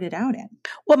you started out in?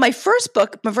 Well, my first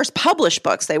published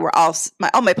books, they were all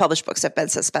my published books have been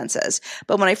suspenses.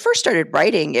 But when I first started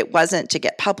writing, it wasn't to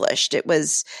get published. It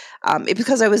was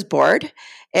because I was bored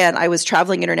and I was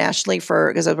traveling internationally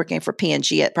because I was working for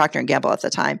P&G at Procter & Gamble at the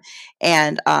time.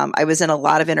 And I was in a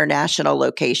lot of international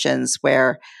locations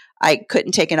where I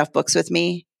couldn't take enough books with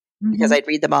me, because I'd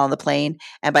read them all on the plane.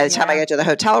 And by the time I got to the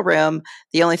hotel room,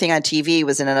 the only thing on TV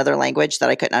was in another language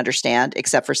that I couldn't understand,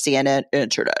 except for CNN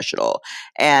International.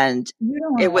 And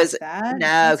it was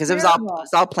because it was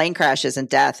all plane crashes and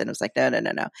death. And it was like,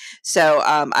 no. So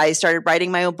I started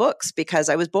writing my own books because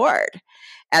I was bored.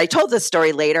 And I told this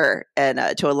story later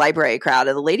to a library crowd,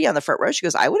 and the lady on the front row, she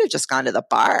goes, "I would have just gone to the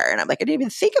bar." And I'm like, I didn't even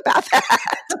think about that.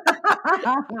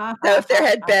 So if there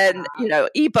had been,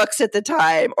 ebooks at the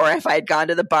time, or if I had gone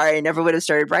to the bar, I never would have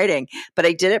started writing. But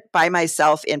I did it by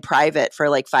myself in private for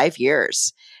like 5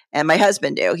 years. And my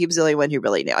husband knew. He was the only one who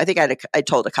really knew. I think I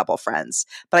told a couple friends,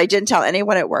 but I didn't tell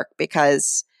anyone at work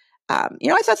because, I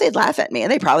thought they'd laugh at me,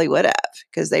 and they probably would have,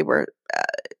 because they were.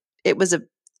 It was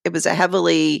a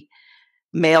heavily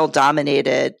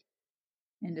male-dominated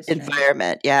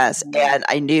environment. Yes. And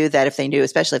I knew that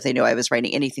especially if they knew I was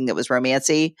writing anything that was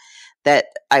romancy, that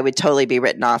I would totally be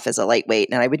written off as a lightweight,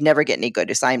 and I would never get any good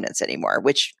assignments anymore,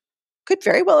 which could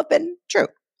very well have been true.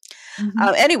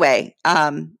 Anyway,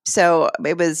 so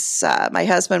it was my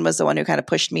husband was the one who kind of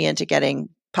pushed me into getting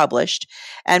published.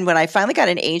 And when I finally got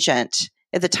an agent,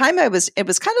 at the time it was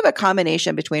kind of a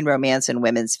combination between romance and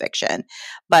women's fiction,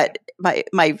 but I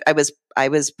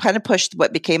was kind of pushed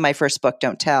what became my first book,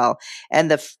 Don't Tell.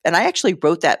 And I actually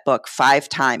wrote that book 5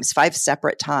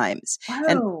 separate times. Wow.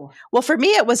 And well, for me,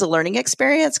 it was a learning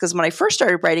experience, because when I first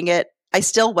started writing it, I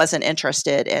still wasn't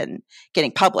interested in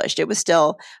getting published. It was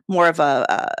still more of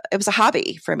it was a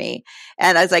hobby for me.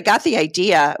 And as I got the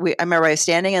idea, I remember I was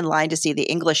standing in line to see The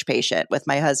English Patient with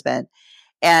my husband.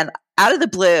 And out of the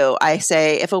blue, I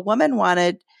say, if a woman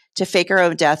wanted to fake her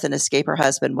own death and escape her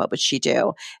husband, what would she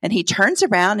do? And he turns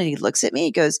around and he looks at me.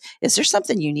 He goes, "Is there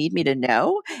something you need me to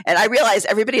know?" And I realize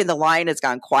everybody in the line has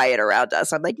gone quiet around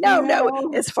us. I'm like, no,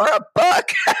 it's for a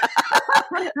book.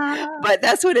 But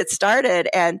that's when it started.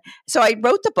 And so I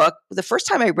wrote the book. The first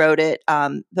time I wrote it,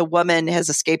 the woman has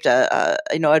escaped a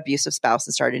abusive spouse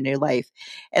and started a new life.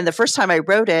 And the first time I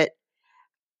wrote it,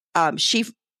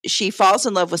 she falls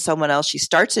in love with someone else. She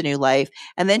starts a new life.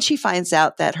 And then she finds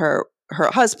out that her her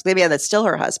husband, the man that's still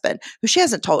her husband, who she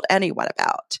hasn't told anyone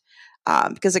about.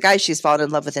 Because the guy she's fallen in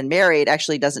love with and married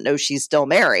actually doesn't know she's still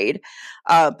married.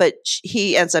 But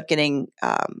he ends up getting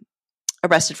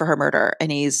arrested for her murder,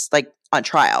 and he's like on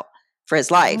trial for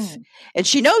his life. Oh. And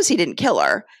she knows he didn't kill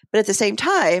her, but at the same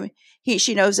time,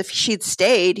 she knows if she'd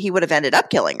stayed, he would have ended up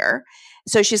killing her.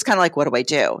 So she's kind of like, what do I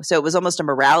do? So it was almost a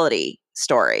morality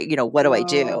story. What do I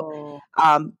do?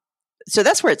 So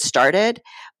that's where it started.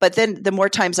 But then the more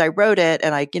times I wrote it,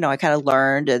 and I kind of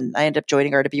learned, and I ended up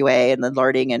joining RWA and then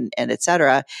learning and et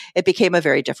cetera, it became a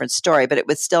very different story, but it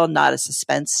was still not a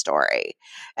suspense story.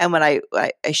 And when I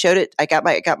showed it, I got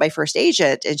my first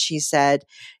agent, and she said,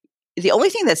 the only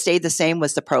thing that stayed the same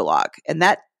was the prologue. And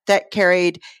that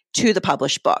carried to the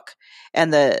published book.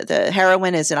 And the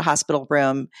heroine is in a hospital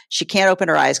room. She can't open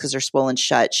her eyes because they're swollen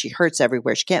shut. She hurts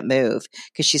everywhere. She can't move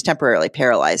because she's temporarily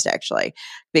paralyzed, actually,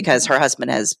 because her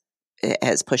husband has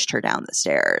pushed her down the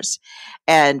stairs.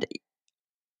 And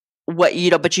but you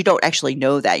don't actually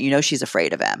know that. She's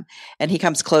afraid of him. And he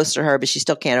comes close to her, but she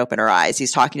still can't open her eyes.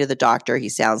 He's talking to the doctor. He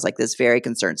sounds like this very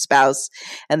concerned spouse.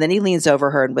 And then he leans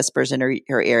over her and whispers in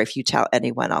her ear, if you tell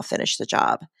anyone, I'll finish the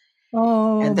job.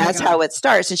 Oh, and that's how it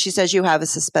starts. And she says, you have a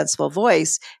suspenseful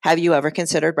voice. Have you ever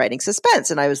considered writing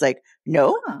suspense? And I was like,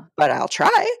 no, but I'll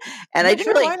try. And I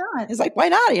didn't really, why not? It's like, why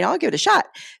not? I'll give it a shot.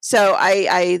 So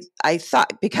I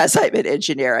thought, because I'm an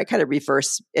engineer, I kind of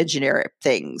reverse engineer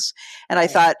things. And I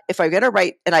thought, if I'm going to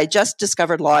write, and I just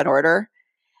discovered Law and Order,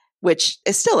 which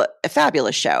is still a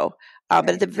fabulous show. But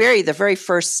at the very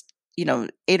first, 8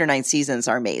 or 9 seasons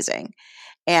are amazing.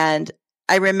 And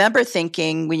I remember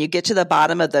thinking, when you get to the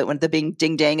bottom of when the bing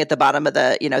ding dang at the bottom of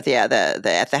the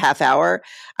at the half hour,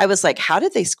 I was like, how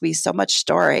did they squeeze so much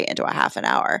story into a half an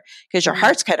hour? Because your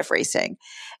heart's kind of racing.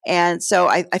 And so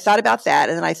I thought about that.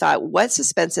 And then I thought, what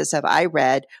suspenses have I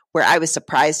read where I was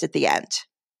surprised at the end?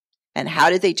 And how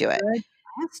did they do it? Good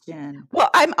question. Well,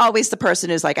 I'm always the person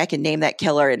who's like, I can name that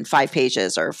killer in 5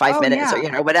 pages or 5 minutes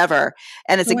or whatever.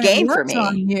 And it's a game for me.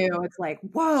 On you, it's like,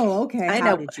 whoa, okay. I know.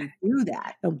 How did you do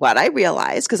that? And what I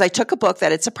realized, because I took a book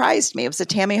that had surprised me. It was a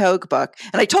Tammy Hogue book.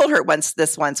 And I told her once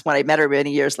when I met her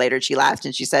many years later, she laughed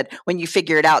and she said, when you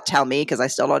figure it out, tell me, because I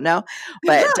still don't know.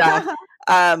 But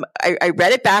I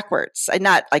read it backwards.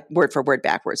 Not like word for word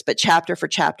backwards, but chapter for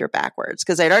chapter backwards,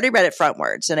 because I'd already read it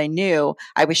frontwards. And I knew,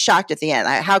 I was shocked at the end.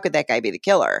 How could that guy be the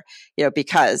killer?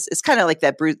 Because it's kind of like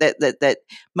that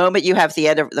moment you have at the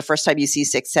end of the first time you see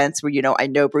Sixth Sense, where I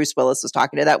know Bruce Willis was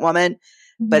talking to that woman,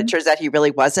 but it turns out he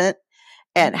really wasn't.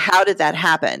 And how did that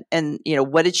happen? And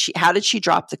how did she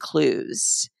drop the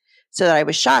clues so that I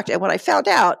was shocked? And what I found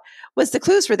out was the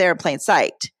clues were there in plain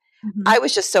sight. I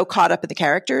was just so caught up in the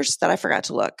characters that I forgot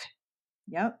to look.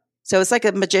 Yep. So it's like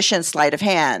a magician's sleight of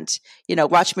hand.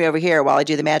 Watch me over here while I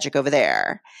do the magic over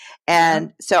there.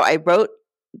 And so I wrote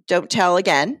Don't Tell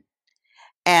Again.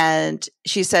 And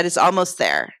she said, it's almost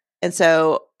there. And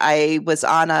so I was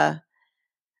on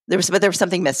there was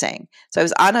something missing. So I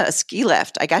was on a ski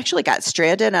lift. I actually got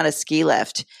stranded on a ski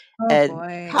lift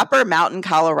in Copper Mountain,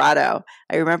 Colorado.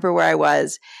 I remember where I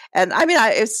was. And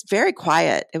it was very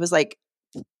quiet. It was like,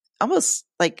 almost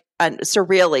like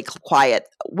surreally quiet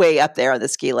way up there on the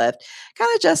ski lift, kind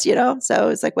of just, so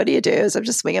it's like, what do you do? So I'm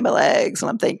just swinging my legs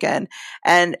and I'm thinking.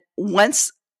 And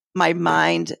once my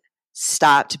mind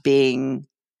stopped being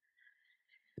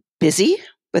busy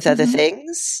with other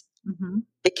things,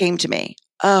 it came to me,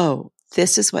 oh,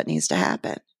 this is what needs to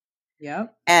happen.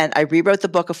 Yep. And I rewrote the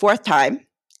book a 4th time.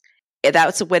 And that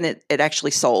was when it actually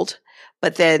sold.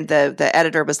 But then the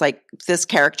editor was like, this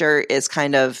character is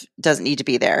doesn't need to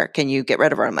be there. Can you get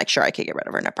rid of her? I'm like, sure, I can get rid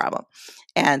of her. No problem.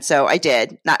 And so I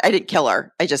did. I didn't kill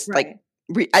her. I just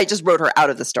I just wrote her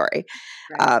out of the story.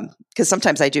 Because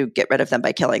sometimes I do get rid of them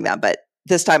by killing them. But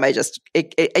this time I just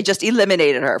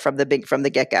eliminated her from the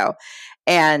get-go.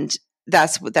 And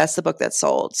that's the book that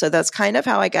sold. So that's kind of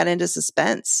how I got into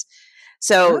suspense.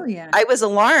 So I was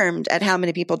alarmed at how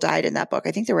many people died in that book.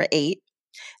 I think there were 8.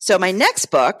 So my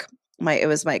next book,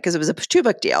 because it was a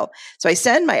 2-book deal. So I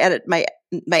send my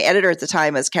editor at the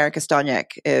time was Karen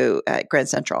Kostoniak at Grand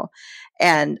Central,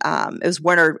 and it was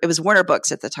Warner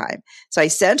Books at the time. So I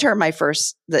sent her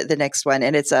the next one,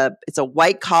 and it's a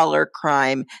white collar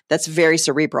crime that's very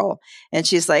cerebral. And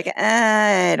she's like,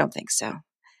 I don't think so.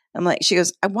 I'm like, she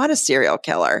goes, I want a serial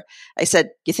killer. I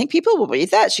said, you think people will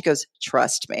read that? She goes,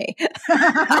 trust me. And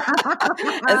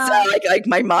so like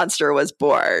my monster was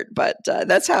born, but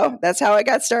that's how I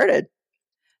got started.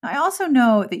 I also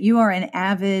know that you are an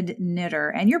avid knitter,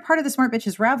 and you're part of the Smart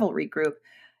Bitches Ravelry group.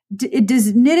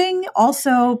 Does knitting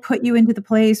also put you into the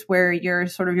place where your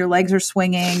legs are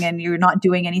swinging and you're not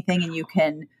doing anything, and you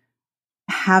can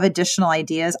have additional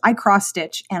ideas. I cross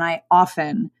stitch, and I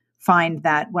often find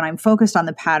that when I'm focused on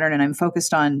the pattern and I'm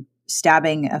focused on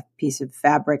stabbing a piece of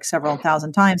fabric several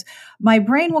thousand times, my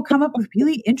brain will come up with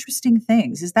really interesting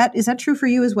things. Is that true for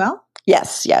you as well?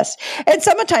 Yes, yes. And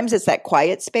sometimes it's that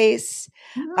quiet space.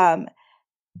 Mm-hmm.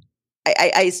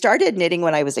 I started knitting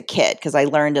when I was a kid because I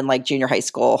learned in like junior high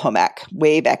school home ec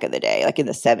way back in the day, like in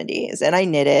the 70s. And I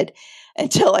knitted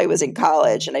until I was in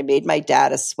college, and I made my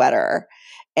dad a sweater.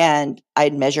 And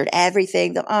I'd measured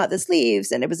everything, the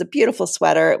sleeves, and it was a beautiful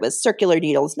sweater. It was circular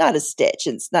needles, not a stitch,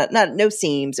 and it's not no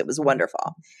seams. It was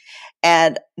wonderful.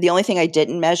 And the only thing I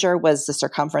didn't measure was the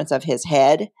circumference of his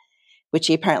head, which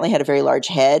he apparently had a very large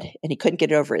head, and he couldn't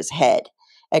get it over his head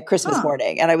at Christmas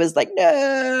morning. And I was like,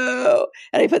 no.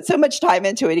 And I put so much time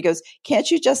into it. He goes,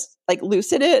 can't you just like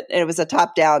loosen it? And it was a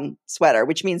top down sweater,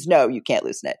 which means no, you can't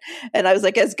loosen it. And I was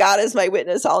like, as God is my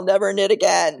witness, I'll never knit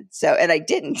again. So, and I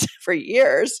didn't for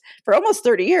years, for almost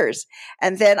 30 years.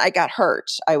 And then I got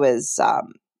hurt. I was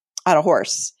on a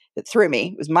horse that threw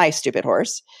me. It was my stupid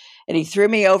horse. And he threw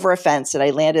me over a fence, and I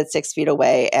landed 6 feet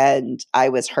away, and I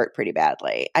was hurt pretty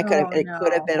badly. It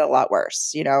could have been a lot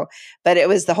worse, but it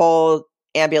was the whole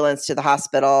ambulance to the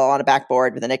hospital on a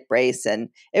backboard with a neck brace, and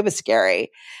it was scary.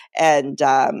 And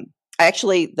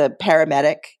the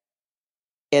paramedic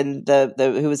in the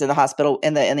who was in the hospital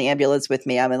in the ambulance with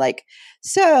me, I'm like,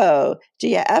 so do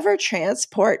you ever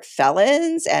transport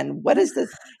felons? And what is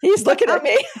this? He's looking at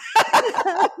me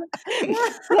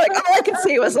like all I could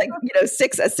see was like, a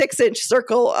 6-inch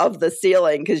circle of the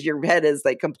ceiling because your head is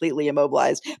like completely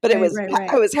immobilized. But it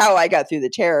was how I got through the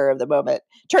terror of the moment.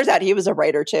 Turns out he was a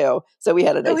writer too, so we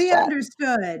had a nice chat. He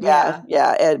understood.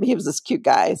 Yeah, and he was this cute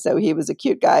guy. So he was a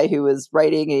cute guy who was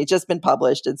writing, and he'd just been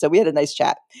published, and so we had a nice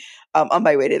chat on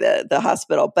my way to the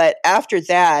hospital. But after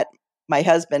that, my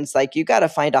husband's like, you got to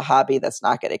find a hobby that's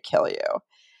not going to kill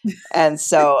you. And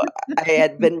so I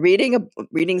had been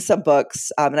reading some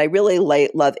books, and I really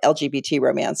love LGBT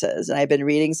romances. And I've been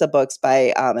reading some books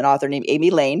by an author named Amy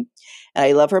Lane, and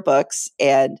I love her books.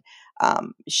 And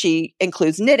she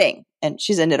includes knitting, and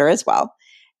she's a knitter as well.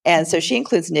 And so she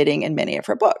includes knitting in many of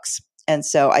her books. And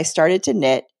so I started to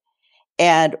knit,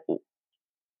 and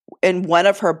in one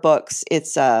of her books,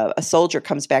 it's a soldier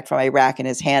comes back from Iraq, and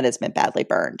his hand has been badly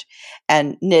burned,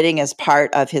 and knitting is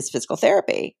part of his physical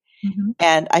therapy. Mm-hmm.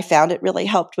 And I found it really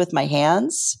helped with my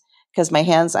hands because I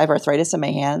have arthritis in my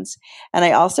hands. And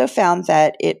I also found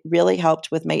that it really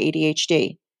helped with my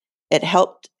ADHD. It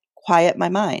helped quiet my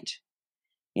mind,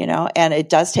 and it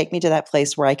does take me to that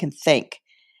place where I can think.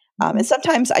 And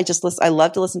sometimes I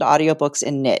love to listen to audiobooks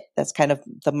and knit. That's kind of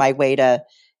my way to.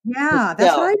 Yeah,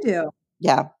 that's what I do.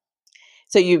 Yeah.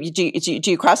 So do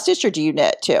you cross stitch or do you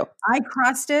knit too? I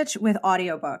cross stitch with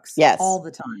audiobooks. Yes. All the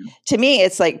time. To me,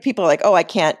 it's like people are like, oh, I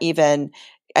can't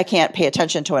pay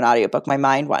attention to an audiobook. My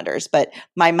mind wanders, but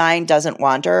my mind doesn't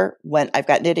wander when I've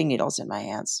got knitting needles in my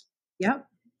hands. Yep.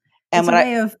 And it's a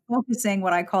way of focusing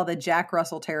what I call the Jack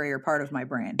Russell Terrier part of my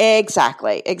brain.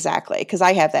 Exactly. Because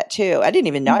I have that too. I didn't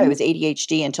even know I was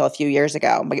ADHD until a few years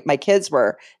ago. My kids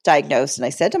were diagnosed, and I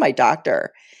said to my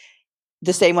doctor,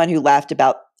 the same one who laughed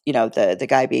about the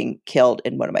guy being killed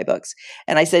in one of my books.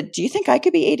 And I said, do you think I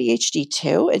could be ADHD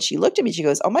too? And she looked at me, she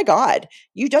goes, oh my God,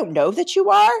 you don't know that you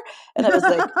are? And I was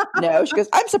like, no. She goes,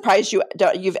 I'm surprised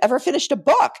you've ever finished a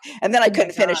book. And then I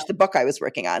couldn't finish the book I was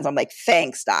working on. So I'm like,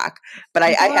 thanks, Doc. But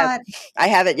I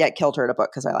haven't yet killed her in a book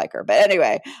because I like her. But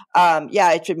anyway,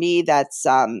 to me, that's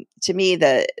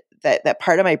that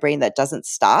part of my brain that doesn't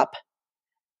stop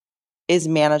is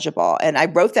manageable. And I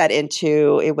wrote that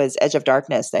it was Edge of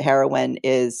Darkness. The heroine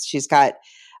she's got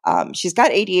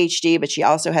ADHD, but she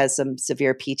also has some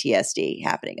severe PTSD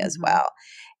happening as well.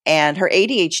 And her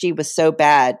ADHD was so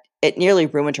bad, it nearly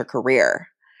ruined her career.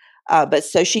 But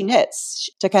so she knits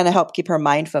to kind of help keep her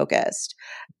mind focused.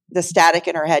 The static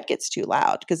in her head gets too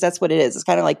loud because that's what it is. It's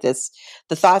kind of like this.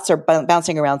 The thoughts are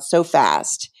bouncing around so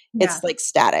fast. Yeah. It's like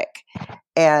static.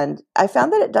 And I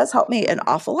found that it does help me an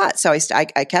awful lot. So I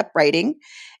kept writing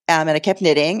and I kept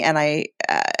knitting, and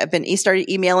started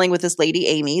emailing with this lady,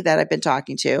 Amy, that I've been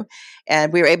talking to,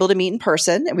 and we were able to meet in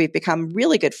person, and we've become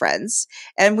really good friends,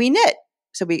 and we knit.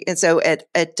 So at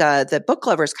the Book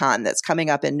Lovers Con that's coming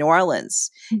up in New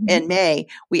Orleans in May,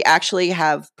 we actually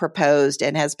have proposed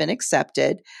and has been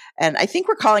accepted. And I think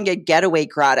we're calling it Getaway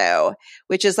Grotto,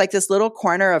 which is like this little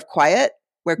corner of quiet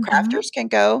where crafters can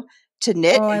go to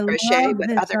knit and crochet with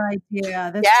other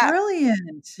idea. That's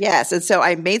brilliant. Yes. And so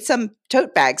I made some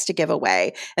tote bags to give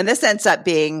away. And this ends up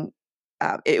being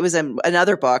it was in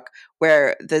another book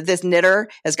where this knitter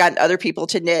has gotten other people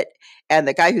to knit. And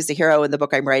the guy who's the hero in the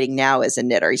book I'm writing now is a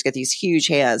knitter. He's got these huge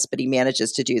hands, but he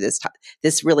manages to do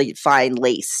this really fine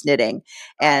lace knitting.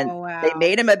 And they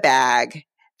made him a bag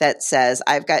that says,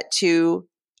 you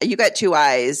got two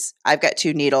eyes, I've got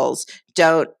two needles,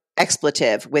 don't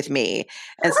expletive with me.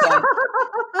 And so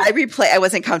I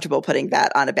wasn't comfortable putting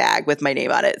that on a bag with my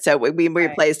name on it. So we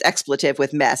replaced expletive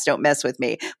with mess. Don't mess with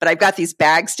me. But I've got these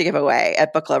bags to give away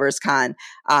at Book Lovers Con.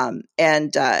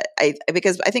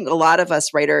 Because I think a lot of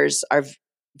us writers are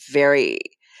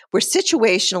we're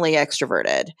situationally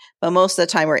extroverted, but most of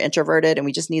the time we're introverted and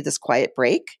we just need this quiet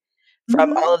break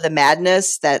from all of the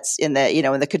madness that's in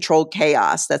the controlled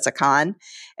chaos that's a con.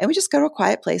 And we just go to a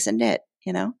quiet place and knit,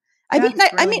 I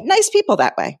meet nice people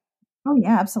that way. Oh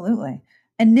yeah, absolutely.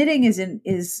 And knitting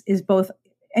is both,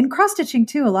 and cross stitching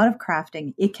too. A lot of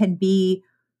crafting, it can be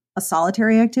a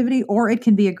solitary activity or it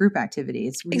can be a group activity.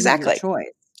 It's really your choice.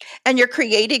 And you're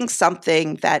creating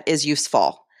something that is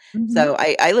useful. So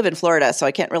I live in Florida, so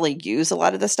I can't really use a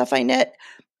lot of the stuff I knit,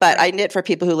 but I knit for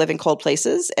people who live in cold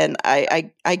places, and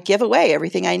I give away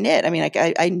everything I knit. I mean,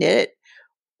 I knit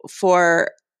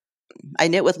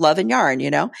with love and yarn,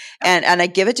 and I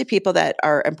give it to people that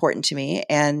are important to me.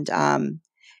 And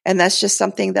that's just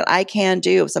something that I can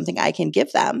do, something I can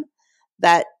give them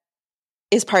that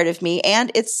is part of me. And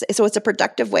it's a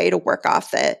productive way to work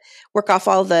off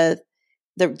all the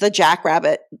Jack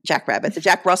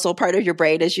Russell part of your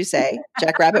brain, as you say.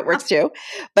 Jack Rabbit works too.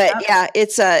 But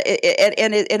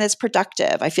it's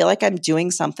productive. I feel like I'm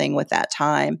doing something with that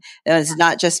time. And it's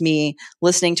not just me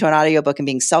listening to an audiobook and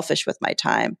being selfish with my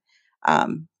time.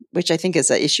 Which I think is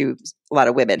an issue a lot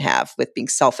of women have with being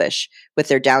selfish with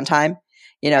their downtime.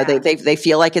 They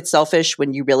feel like it's selfish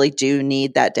when you really do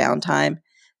need that downtime.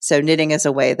 So knitting is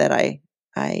a way that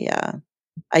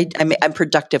I'm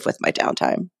productive with my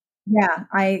downtime. Yeah,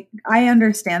 I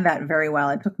understand that very well.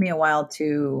 It took me a while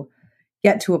to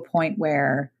get to a point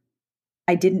where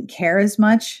I didn't care as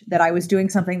much that I was doing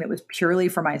something that was purely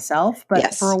for myself.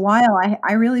 But for a while,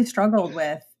 I really struggled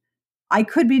with, I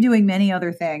could be doing many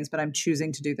other things, but I'm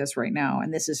choosing to do this right now.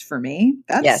 And this is for me.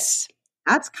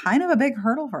 That's kind of a big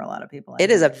hurdle for a lot of people. It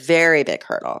is a very big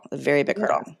hurdle,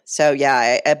 hurdle. So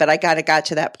but I got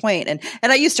to that point. And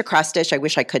I used to cross stitch. I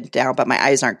wish I could now, but my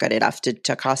eyes aren't good enough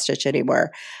to cross stitch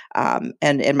anymore.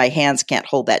 And my hands can't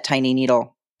hold that tiny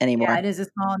needle anymore. Yeah, it is a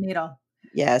small needle.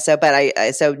 Yeah. So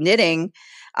knitting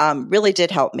really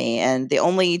did help me. And the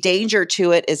only danger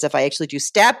to it is if I actually do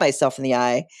stab myself in the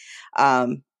eye,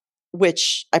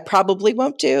 which I probably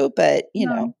won't do, but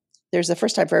there's a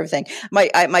first time for everything.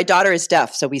 My daughter is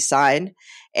deaf, so we sign.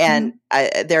 And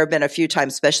there have been a few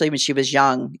times, especially when she was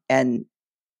young and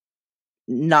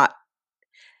not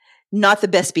the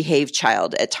best behaved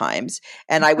child at times.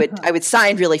 And I would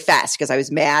sign really fast because I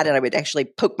was mad, and I would actually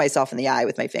poke myself in the eye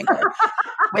with my finger.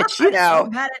 Which I'm so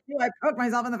mad at you, I poked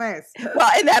myself in the face.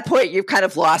 Well, at that point, you've kind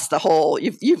of lost the whole.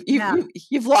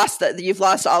 You've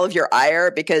lost all of your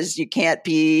ire because you can't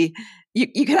be.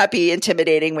 You cannot be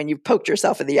intimidating when you've poked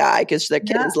yourself in the eye because the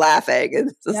kid is laughing. And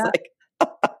it's just like,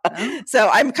 so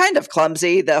I'm kind of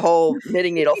clumsy. The whole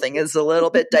knitting needle thing is a little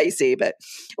bit dicey, but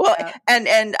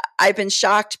and I've been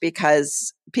shocked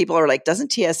because people are like,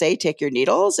 doesn't TSA take your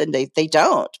needles? And they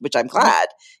don't, which I'm glad,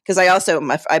 because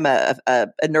I'm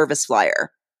a nervous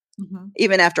flyer.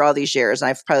 Even after all these years, and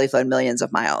I've probably flown millions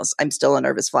of miles, I'm still a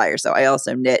nervous flyer. So I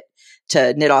also knit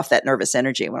off that nervous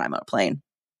energy when I'm on a plane.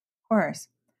 Of course.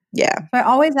 Yeah. So I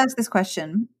always ask this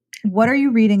question. What are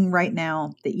you reading right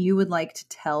now that you would like to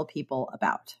tell people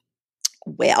about?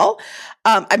 Well,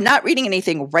 I'm not reading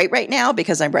anything right now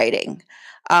because I'm writing.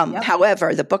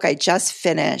 However, the book I just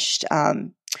finished,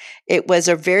 it was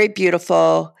a very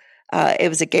beautiful, it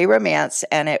was a gay romance,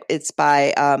 and it's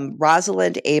by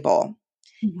Rosalind Abel.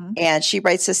 And she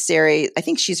writes this series. I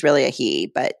think she's really a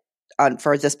he, but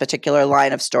for this particular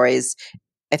line of stories,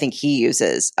 I think he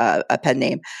uses a pen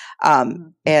name.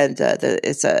 And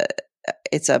it's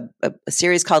a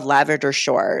series called Lavender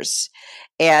Shores.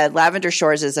 And Lavender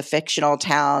Shores is a fictional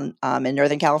town in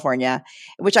Northern California,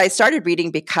 which I started reading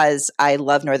because I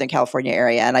love Northern California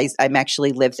area, and I'm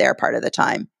actually live there part of the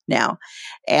time now.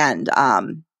 And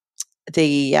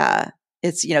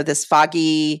it's this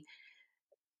foggy,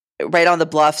 right on the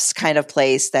bluffs kind of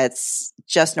place that's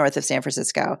just north of San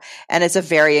Francisco. And it's a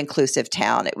very inclusive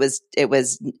town. It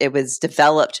was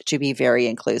developed to be very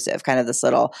inclusive, kind of this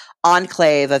little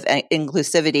enclave of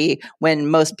inclusivity when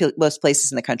most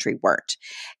places in the country weren't.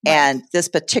 Right. And this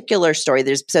particular story,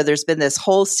 there's been this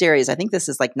whole series. I think this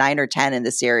is like 9 or 10 in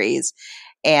the series.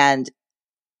 And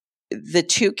the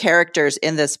two characters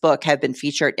in this book have been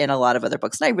featured in a lot of other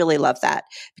books. And I really love that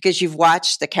because you've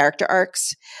watched the character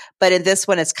arcs, but in this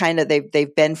one, it's kind of,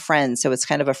 they've been friends. So it's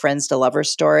kind of a friends to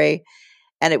lovers story.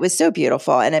 And it was so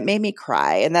beautiful and it made me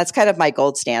cry. And that's kind of my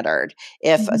gold standard.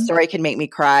 If a story can make me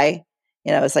cry,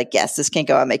 it's like, yes, this can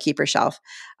go on my keeper shelf.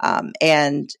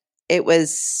 And it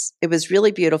was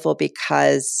really beautiful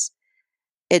because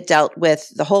it dealt with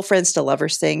the whole friends to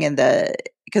lovers thing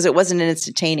because it wasn't an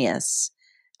instantaneous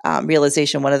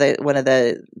realization. One of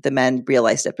the men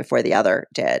realized it before the other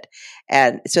did.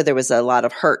 And so there was a lot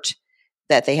of hurt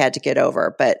that they had to get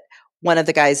over. But one of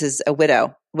the guys is a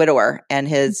widower, and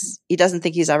he doesn't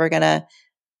think he's ever going to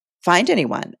find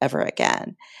anyone ever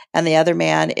again. And the other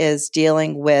man is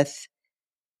dealing with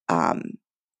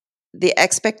the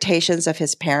expectations of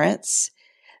his parents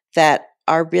that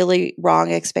are really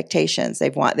wrong expectations. They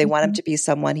want him to be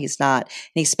someone he's not. And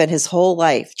he spent his whole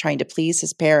life trying to please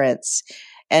his parents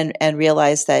and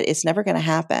realize that it's never going to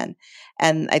happen.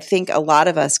 And I think a lot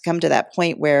of us come to that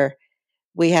point where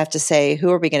we have to say,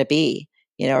 who are we going to be?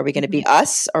 Are we going to be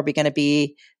us? Or are we going to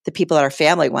be the people that our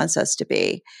family wants us to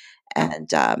be? And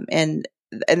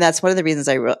that's one of the reasons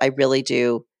I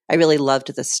really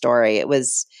loved this story. It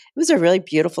was a really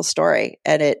beautiful story,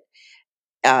 and it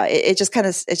just kind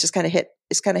of hit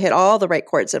all the right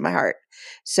chords in my heart.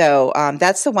 So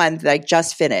that's the one that I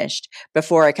just finished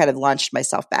before I kind of launched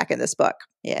myself back in this book.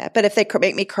 Yeah, but if they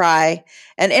make me cry,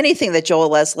 and anything that Joel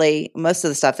Leslie, most of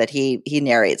the stuff that he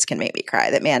narrates can make me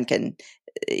cry. That man can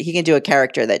do a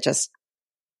character that just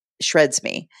shreds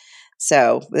me.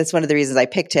 So that's one of the reasons I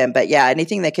picked him. But yeah,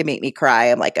 anything that can make me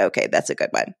cry, I'm like, okay, that's a good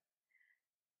one.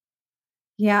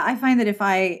 Yeah, I find that if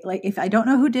I don't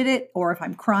know who did it, or if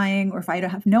I'm crying, or if I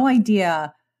have no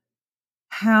idea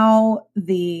how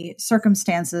the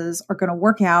circumstances are going to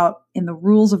work out in the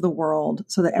rules of the world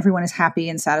so that everyone is happy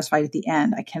and satisfied at the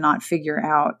end, I cannot figure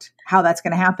out how that's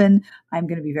going to happen. I'm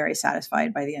going to be very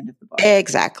satisfied by the end of the book.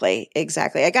 Exactly.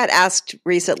 I got asked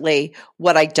recently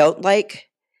what I don't like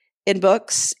in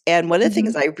books. And one of the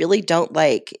things I really don't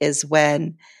like is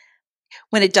when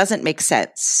it doesn't make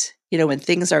sense, when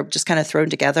things are just kind of thrown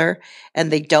together and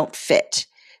they don't fit.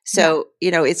 So,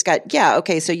 it's got,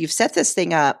 okay, so you've set this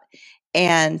thing up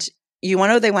and they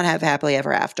want to have happily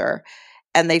ever after.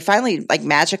 And they finally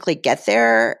magically get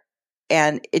there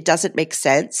and it doesn't make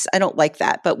sense. I don't like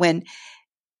that. But when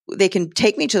they can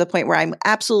take me to the point where I'm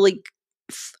absolutely,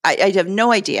 I have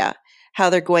no idea how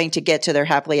they're going to get to their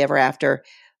happily ever after,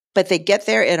 but they get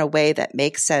there in a way that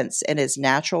makes sense and is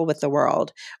natural with the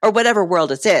world, or whatever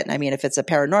world it's in. I mean, if it's a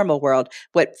paranormal world,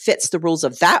 what fits the rules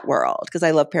of that world, because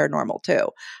I love paranormal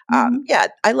too.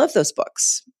 I love those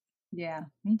books. Yeah,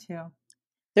 me too.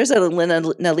 There's a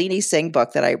Nalini Singh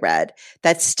book that I read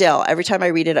that still, every time I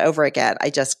read it over again, I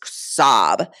just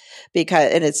sob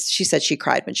she said she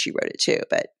cried when she wrote it too.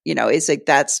 But, it's like,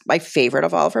 that's my favorite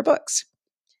of all of her books.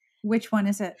 Which one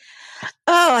is it?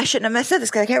 Oh, I shouldn't have said this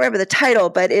because I can't remember the title,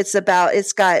 but it's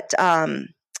got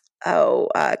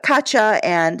Katja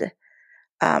and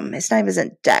his name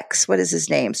isn't Dex. What is his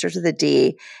name? Starts with a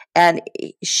D. And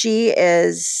she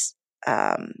ends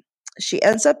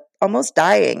up almost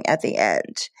dying at the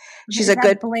end. She's a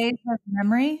good Blade of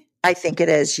Memory. I think it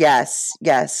is. Yes.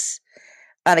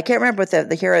 And I can't remember what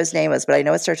the hero's name was, but I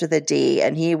know it starts with a D.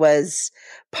 And he was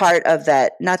part of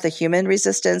that, not the human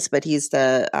resistance, but he's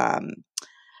the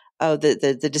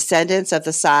descendants of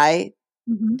the Psy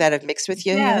that have mixed with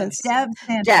humans. Dev.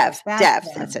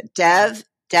 That's it. Dev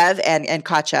and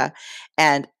Katja.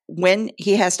 And when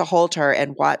he has to hold her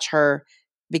and watch her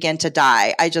begin to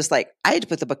die, I had to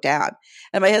put the book down.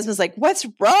 And my husband's like, what's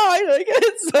wrong?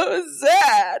 It's so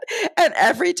sad. And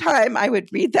every time I would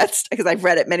read that, because I've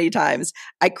read it many times,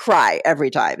 I cry every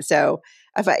time. So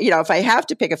if I have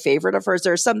to pick a favorite of hers,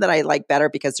 there are some that I like better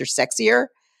because they're sexier,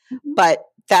 but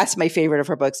that's my favorite of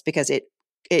her books because it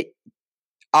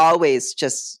always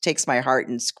just takes my heart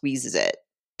and squeezes it.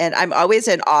 And I'm always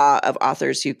in awe of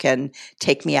authors who can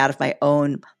take me out of my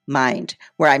own mind,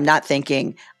 where I'm not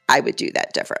thinking I would do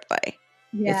that differently.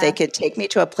 Yeah. If they could take me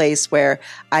to a place where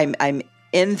I'm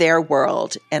in their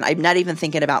world and I'm not even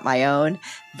thinking about my own,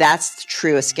 that's the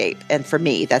true escape. And for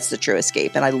me, that's the true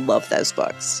escape. And I love those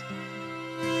books.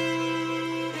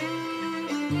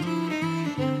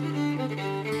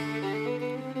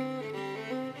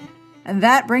 And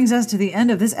that brings us to the end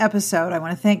of this episode. I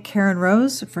want to thank Karen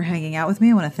Rose for hanging out with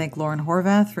me. I want to thank Lauren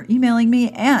Horvath for emailing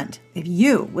me. And if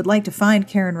you would like to find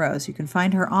Karen Rose, you can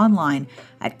find her online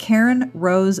at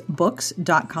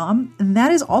KarenRoseBooks.com. And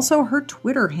that is also her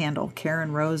Twitter handle,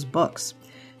 Karen Rose Books.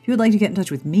 If you would like to get in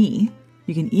touch with me,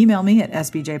 You can email me at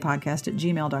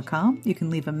sbjpodcast@gmail.com. You can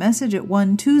leave a message at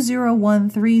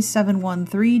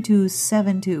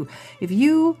 1-201-371-3272. If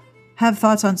you have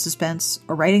thoughts on suspense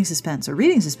or writing suspense or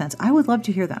reading suspense, I would love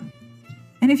to hear them.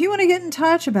 And if you want to get in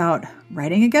touch about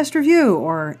writing a guest review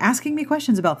or asking me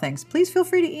questions about things, please feel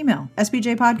free to email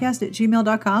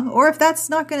sbjpodcast@gmail.com. Or if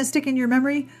that's not going to stick in your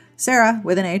memory, Sarah,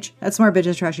 with an H, at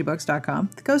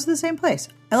smartbitchestrashybooks.com. It goes to the same place.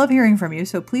 I love hearing from you,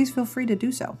 so please feel free to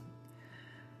do so.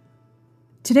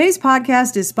 Today's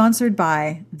podcast is sponsored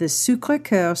by the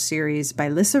Sacré-Cœur series by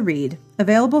Lissa Reed,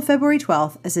 available February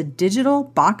 12th as a digital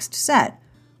boxed set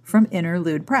from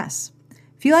Interlude Press.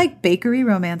 If you like bakery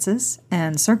romances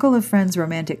and circle of friends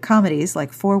romantic comedies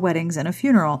like 4 Weddings and a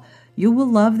Funeral, you will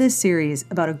love this series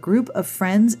about a group of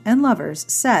friends and lovers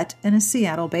set in a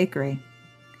Seattle bakery.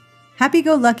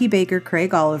 Happy-go-lucky baker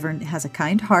Craig Oliver has a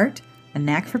kind heart, a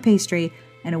knack for pastry,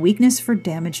 and a weakness for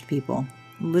damaged people.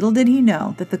 Little did he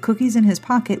know that the cookies in his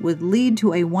pocket would lead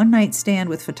to a one-night stand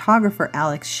with photographer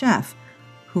Alex Sheff,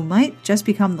 who might just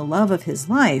become the love of his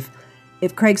life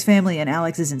if Craig's family and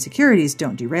Alex's insecurities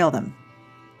don't derail them.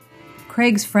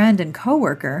 Craig's friend and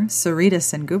co-worker, Sarita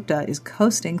Sengupta, is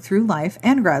coasting through life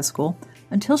and grad school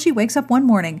until she wakes up one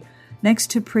morning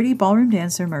next to pretty ballroom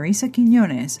dancer Marisa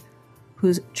Quiñones,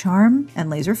 whose charm and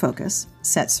laser focus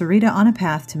set Sarita on a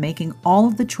path to making all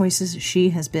of the choices she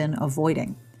has been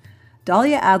avoiding.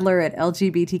 Dahlia Adler at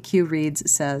LGBTQ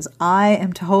Reads says, I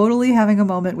am totally having a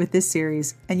moment with this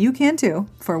series, and you can too,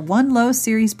 for one low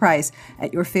series price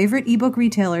at your favorite ebook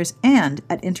retailers and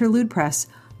at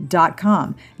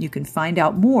interludepress.com. You can find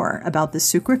out more about the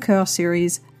Sacré-Cœur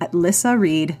series at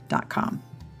lissareed.com.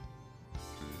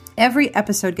 Every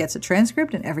episode gets a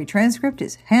transcript, and every transcript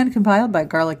is hand-compiled by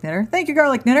Garlic Knitter. Thank you,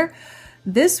 Garlic Knitter.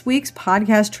 This week's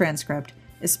podcast transcript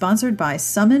is sponsored by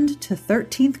Summoned to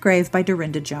 13th Grave by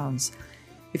Dorinda Jones.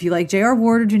 If you like J.R.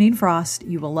 Ward or Janine Frost,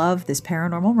 you will love this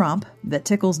paranormal romp that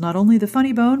tickles not only the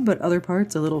funny bone, but other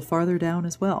parts a little farther down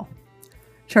as well.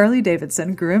 Charlie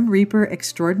Davidson, Grim Reaper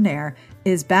extraordinaire,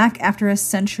 is back after a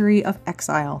century of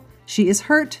exile. She is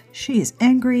hurt, she is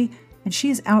angry, and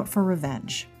she is out for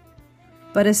revenge.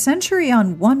 But a century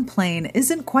on one plane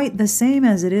isn't quite the same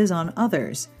as it is on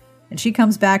others, and she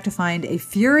comes back to find a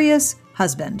furious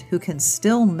husband who can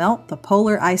still melt the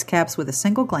polar ice caps with a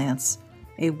single glance,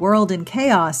 a world in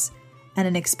chaos, and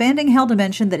an expanding hell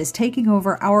dimension that is taking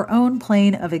over our own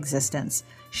plane of existence.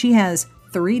 She has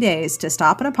 3 days to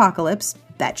stop an apocalypse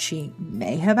that she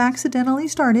may have accidentally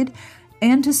started,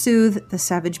 and to soothe the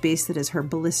savage beast that is her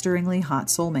blisteringly hot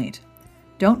soulmate.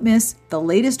 Don't miss the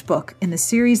latest book in the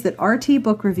series that RT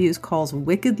Book Reviews calls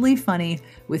wickedly funny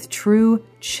with true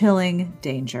chilling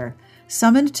danger.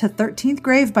 Summoned to 13th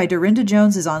Grave by Dorinda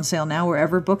Jones is on sale now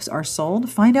wherever books are sold.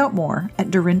 Find out more at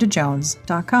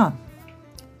dorindajones.com.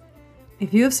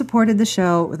 If you have supported the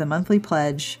show with a monthly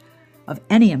pledge of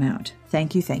any amount,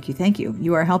 thank you, thank you, thank you.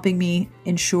 You are helping me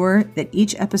ensure that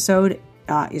each episode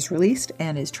is released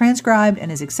and is transcribed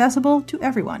and is accessible to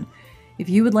everyone. If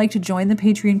you would like to join the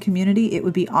Patreon community, it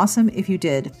would be awesome if you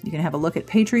did. You can have a look at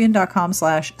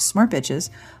patreon.com/smartbitches.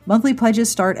 Monthly pledges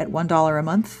start at $1 a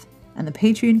month, and the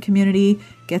Patreon community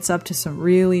gets up to some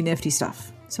really nifty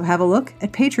stuff. So have a look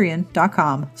at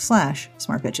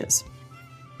patreon.com/smartbitches.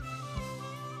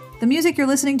 The music you're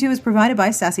listening to is provided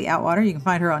by Sassy Outwater. You can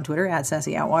find her on Twitter at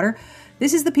Sassy Outwater.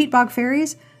 This is the Pete Bog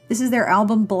Fairies. This is their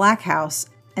album Black House,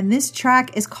 and this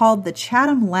track is called The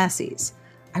Chatham Lassies.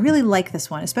 I really like this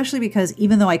one, especially because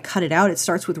even though I cut it out, it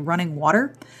starts with running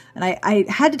water. And I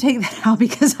had to take that out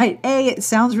because it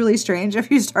sounds really strange if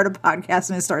you start a podcast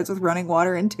and it starts with running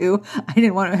water, and 2, I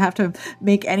didn't want to have to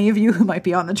make any of you who might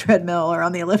be on the treadmill or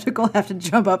on the elliptical have to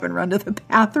jump up and run to the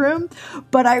bathroom.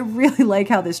 But I really like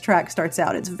how this track starts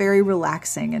out. It's very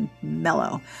relaxing and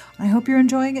mellow. I hope you're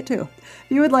enjoying it too. If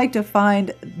you would like to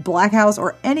find Black House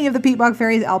or any of the Pete Bog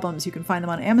Fairies albums, you can find them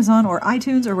on Amazon or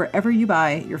iTunes or wherever you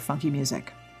buy your funky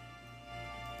music.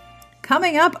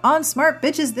 Coming up on Smart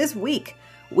Bitches this week,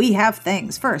 we have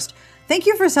things. First, thank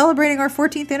you for celebrating our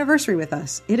 14th anniversary with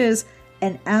us. It is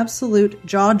an absolute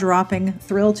jaw-dropping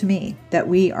thrill to me that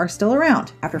we are still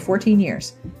around after 14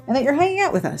 years and that you're hanging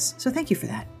out with us. So thank you for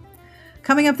that.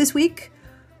 Coming up this week,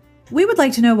 we would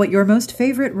like to know what your most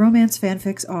favorite romance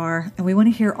fanfics are, and we want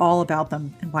to hear all about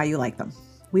them and why you like them.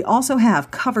 We also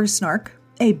have Cover Snark,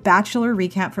 a Bachelor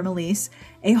recap from Elise,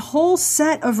 a whole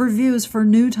set of reviews for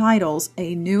new titles,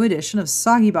 a new edition of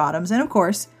Soggy Bottoms, and of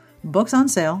course, books on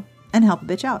sale and Help a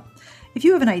Bitch Out. If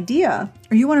you have an idea,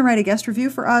 or you want to write a guest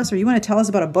review for us, or you want to tell us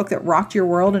about a book that rocked your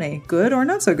world in a good or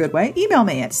not so good way, email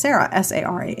me at Sarah,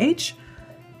 SARAH,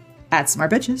 at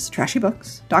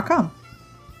smartbitchestrashybooks.com.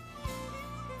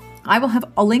 I will have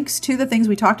links to the things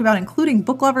we talked about, including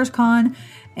Book Lovers Con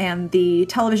and the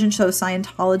television show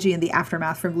Scientology and the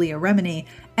Aftermath from Leah Remini,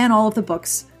 and all of the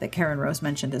books that Karen Rose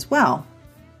mentioned as well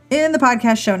in the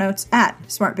podcast show notes at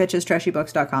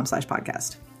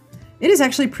smartbitchestrashybooks.com/podcast. It is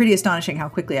actually pretty astonishing how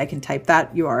quickly I can type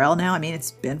that URL now. I mean,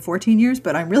 it's been 14 years,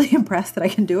 but I'm really impressed that I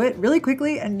can do it really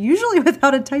quickly and usually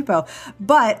without a typo.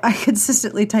 But I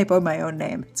consistently typo my own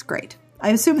name. It's great. I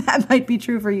assume that might be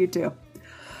true for you too.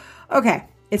 Okay,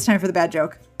 it's time for the bad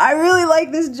joke. I really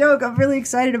like this joke. I'm really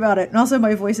excited about it. And also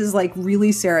my voice is like,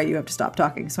 really, Sarah, you have to stop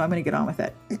talking. So I'm going to get on with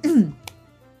it.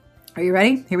 Are you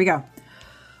ready? Here we go.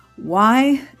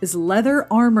 Why is leather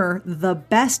armor the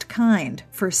best kind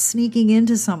for sneaking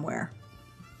into somewhere?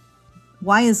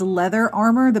 Why is leather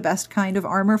armor the best kind of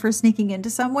armor for sneaking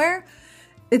into somewhere?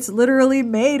 It's literally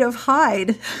made of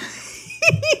hide.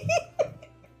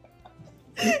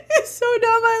 It's so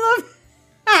dumb. I love it.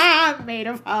 Made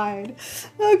of hide.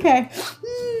 Okay.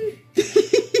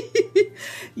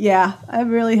 Yeah, I'm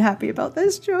really happy about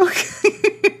this joke.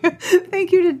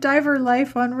 Thank you to Diver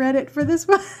Life on Reddit for this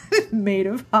one. Made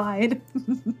of hide.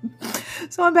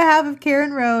 So on behalf of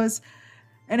Karen Rose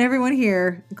and everyone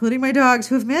here, including my dogs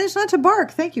who have managed not to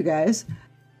bark, thank you guys.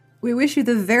 We wish you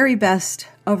the very best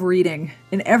of reading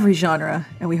in every genre,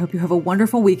 and we hope you have a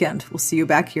wonderful weekend. We'll see you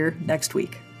back here next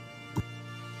week.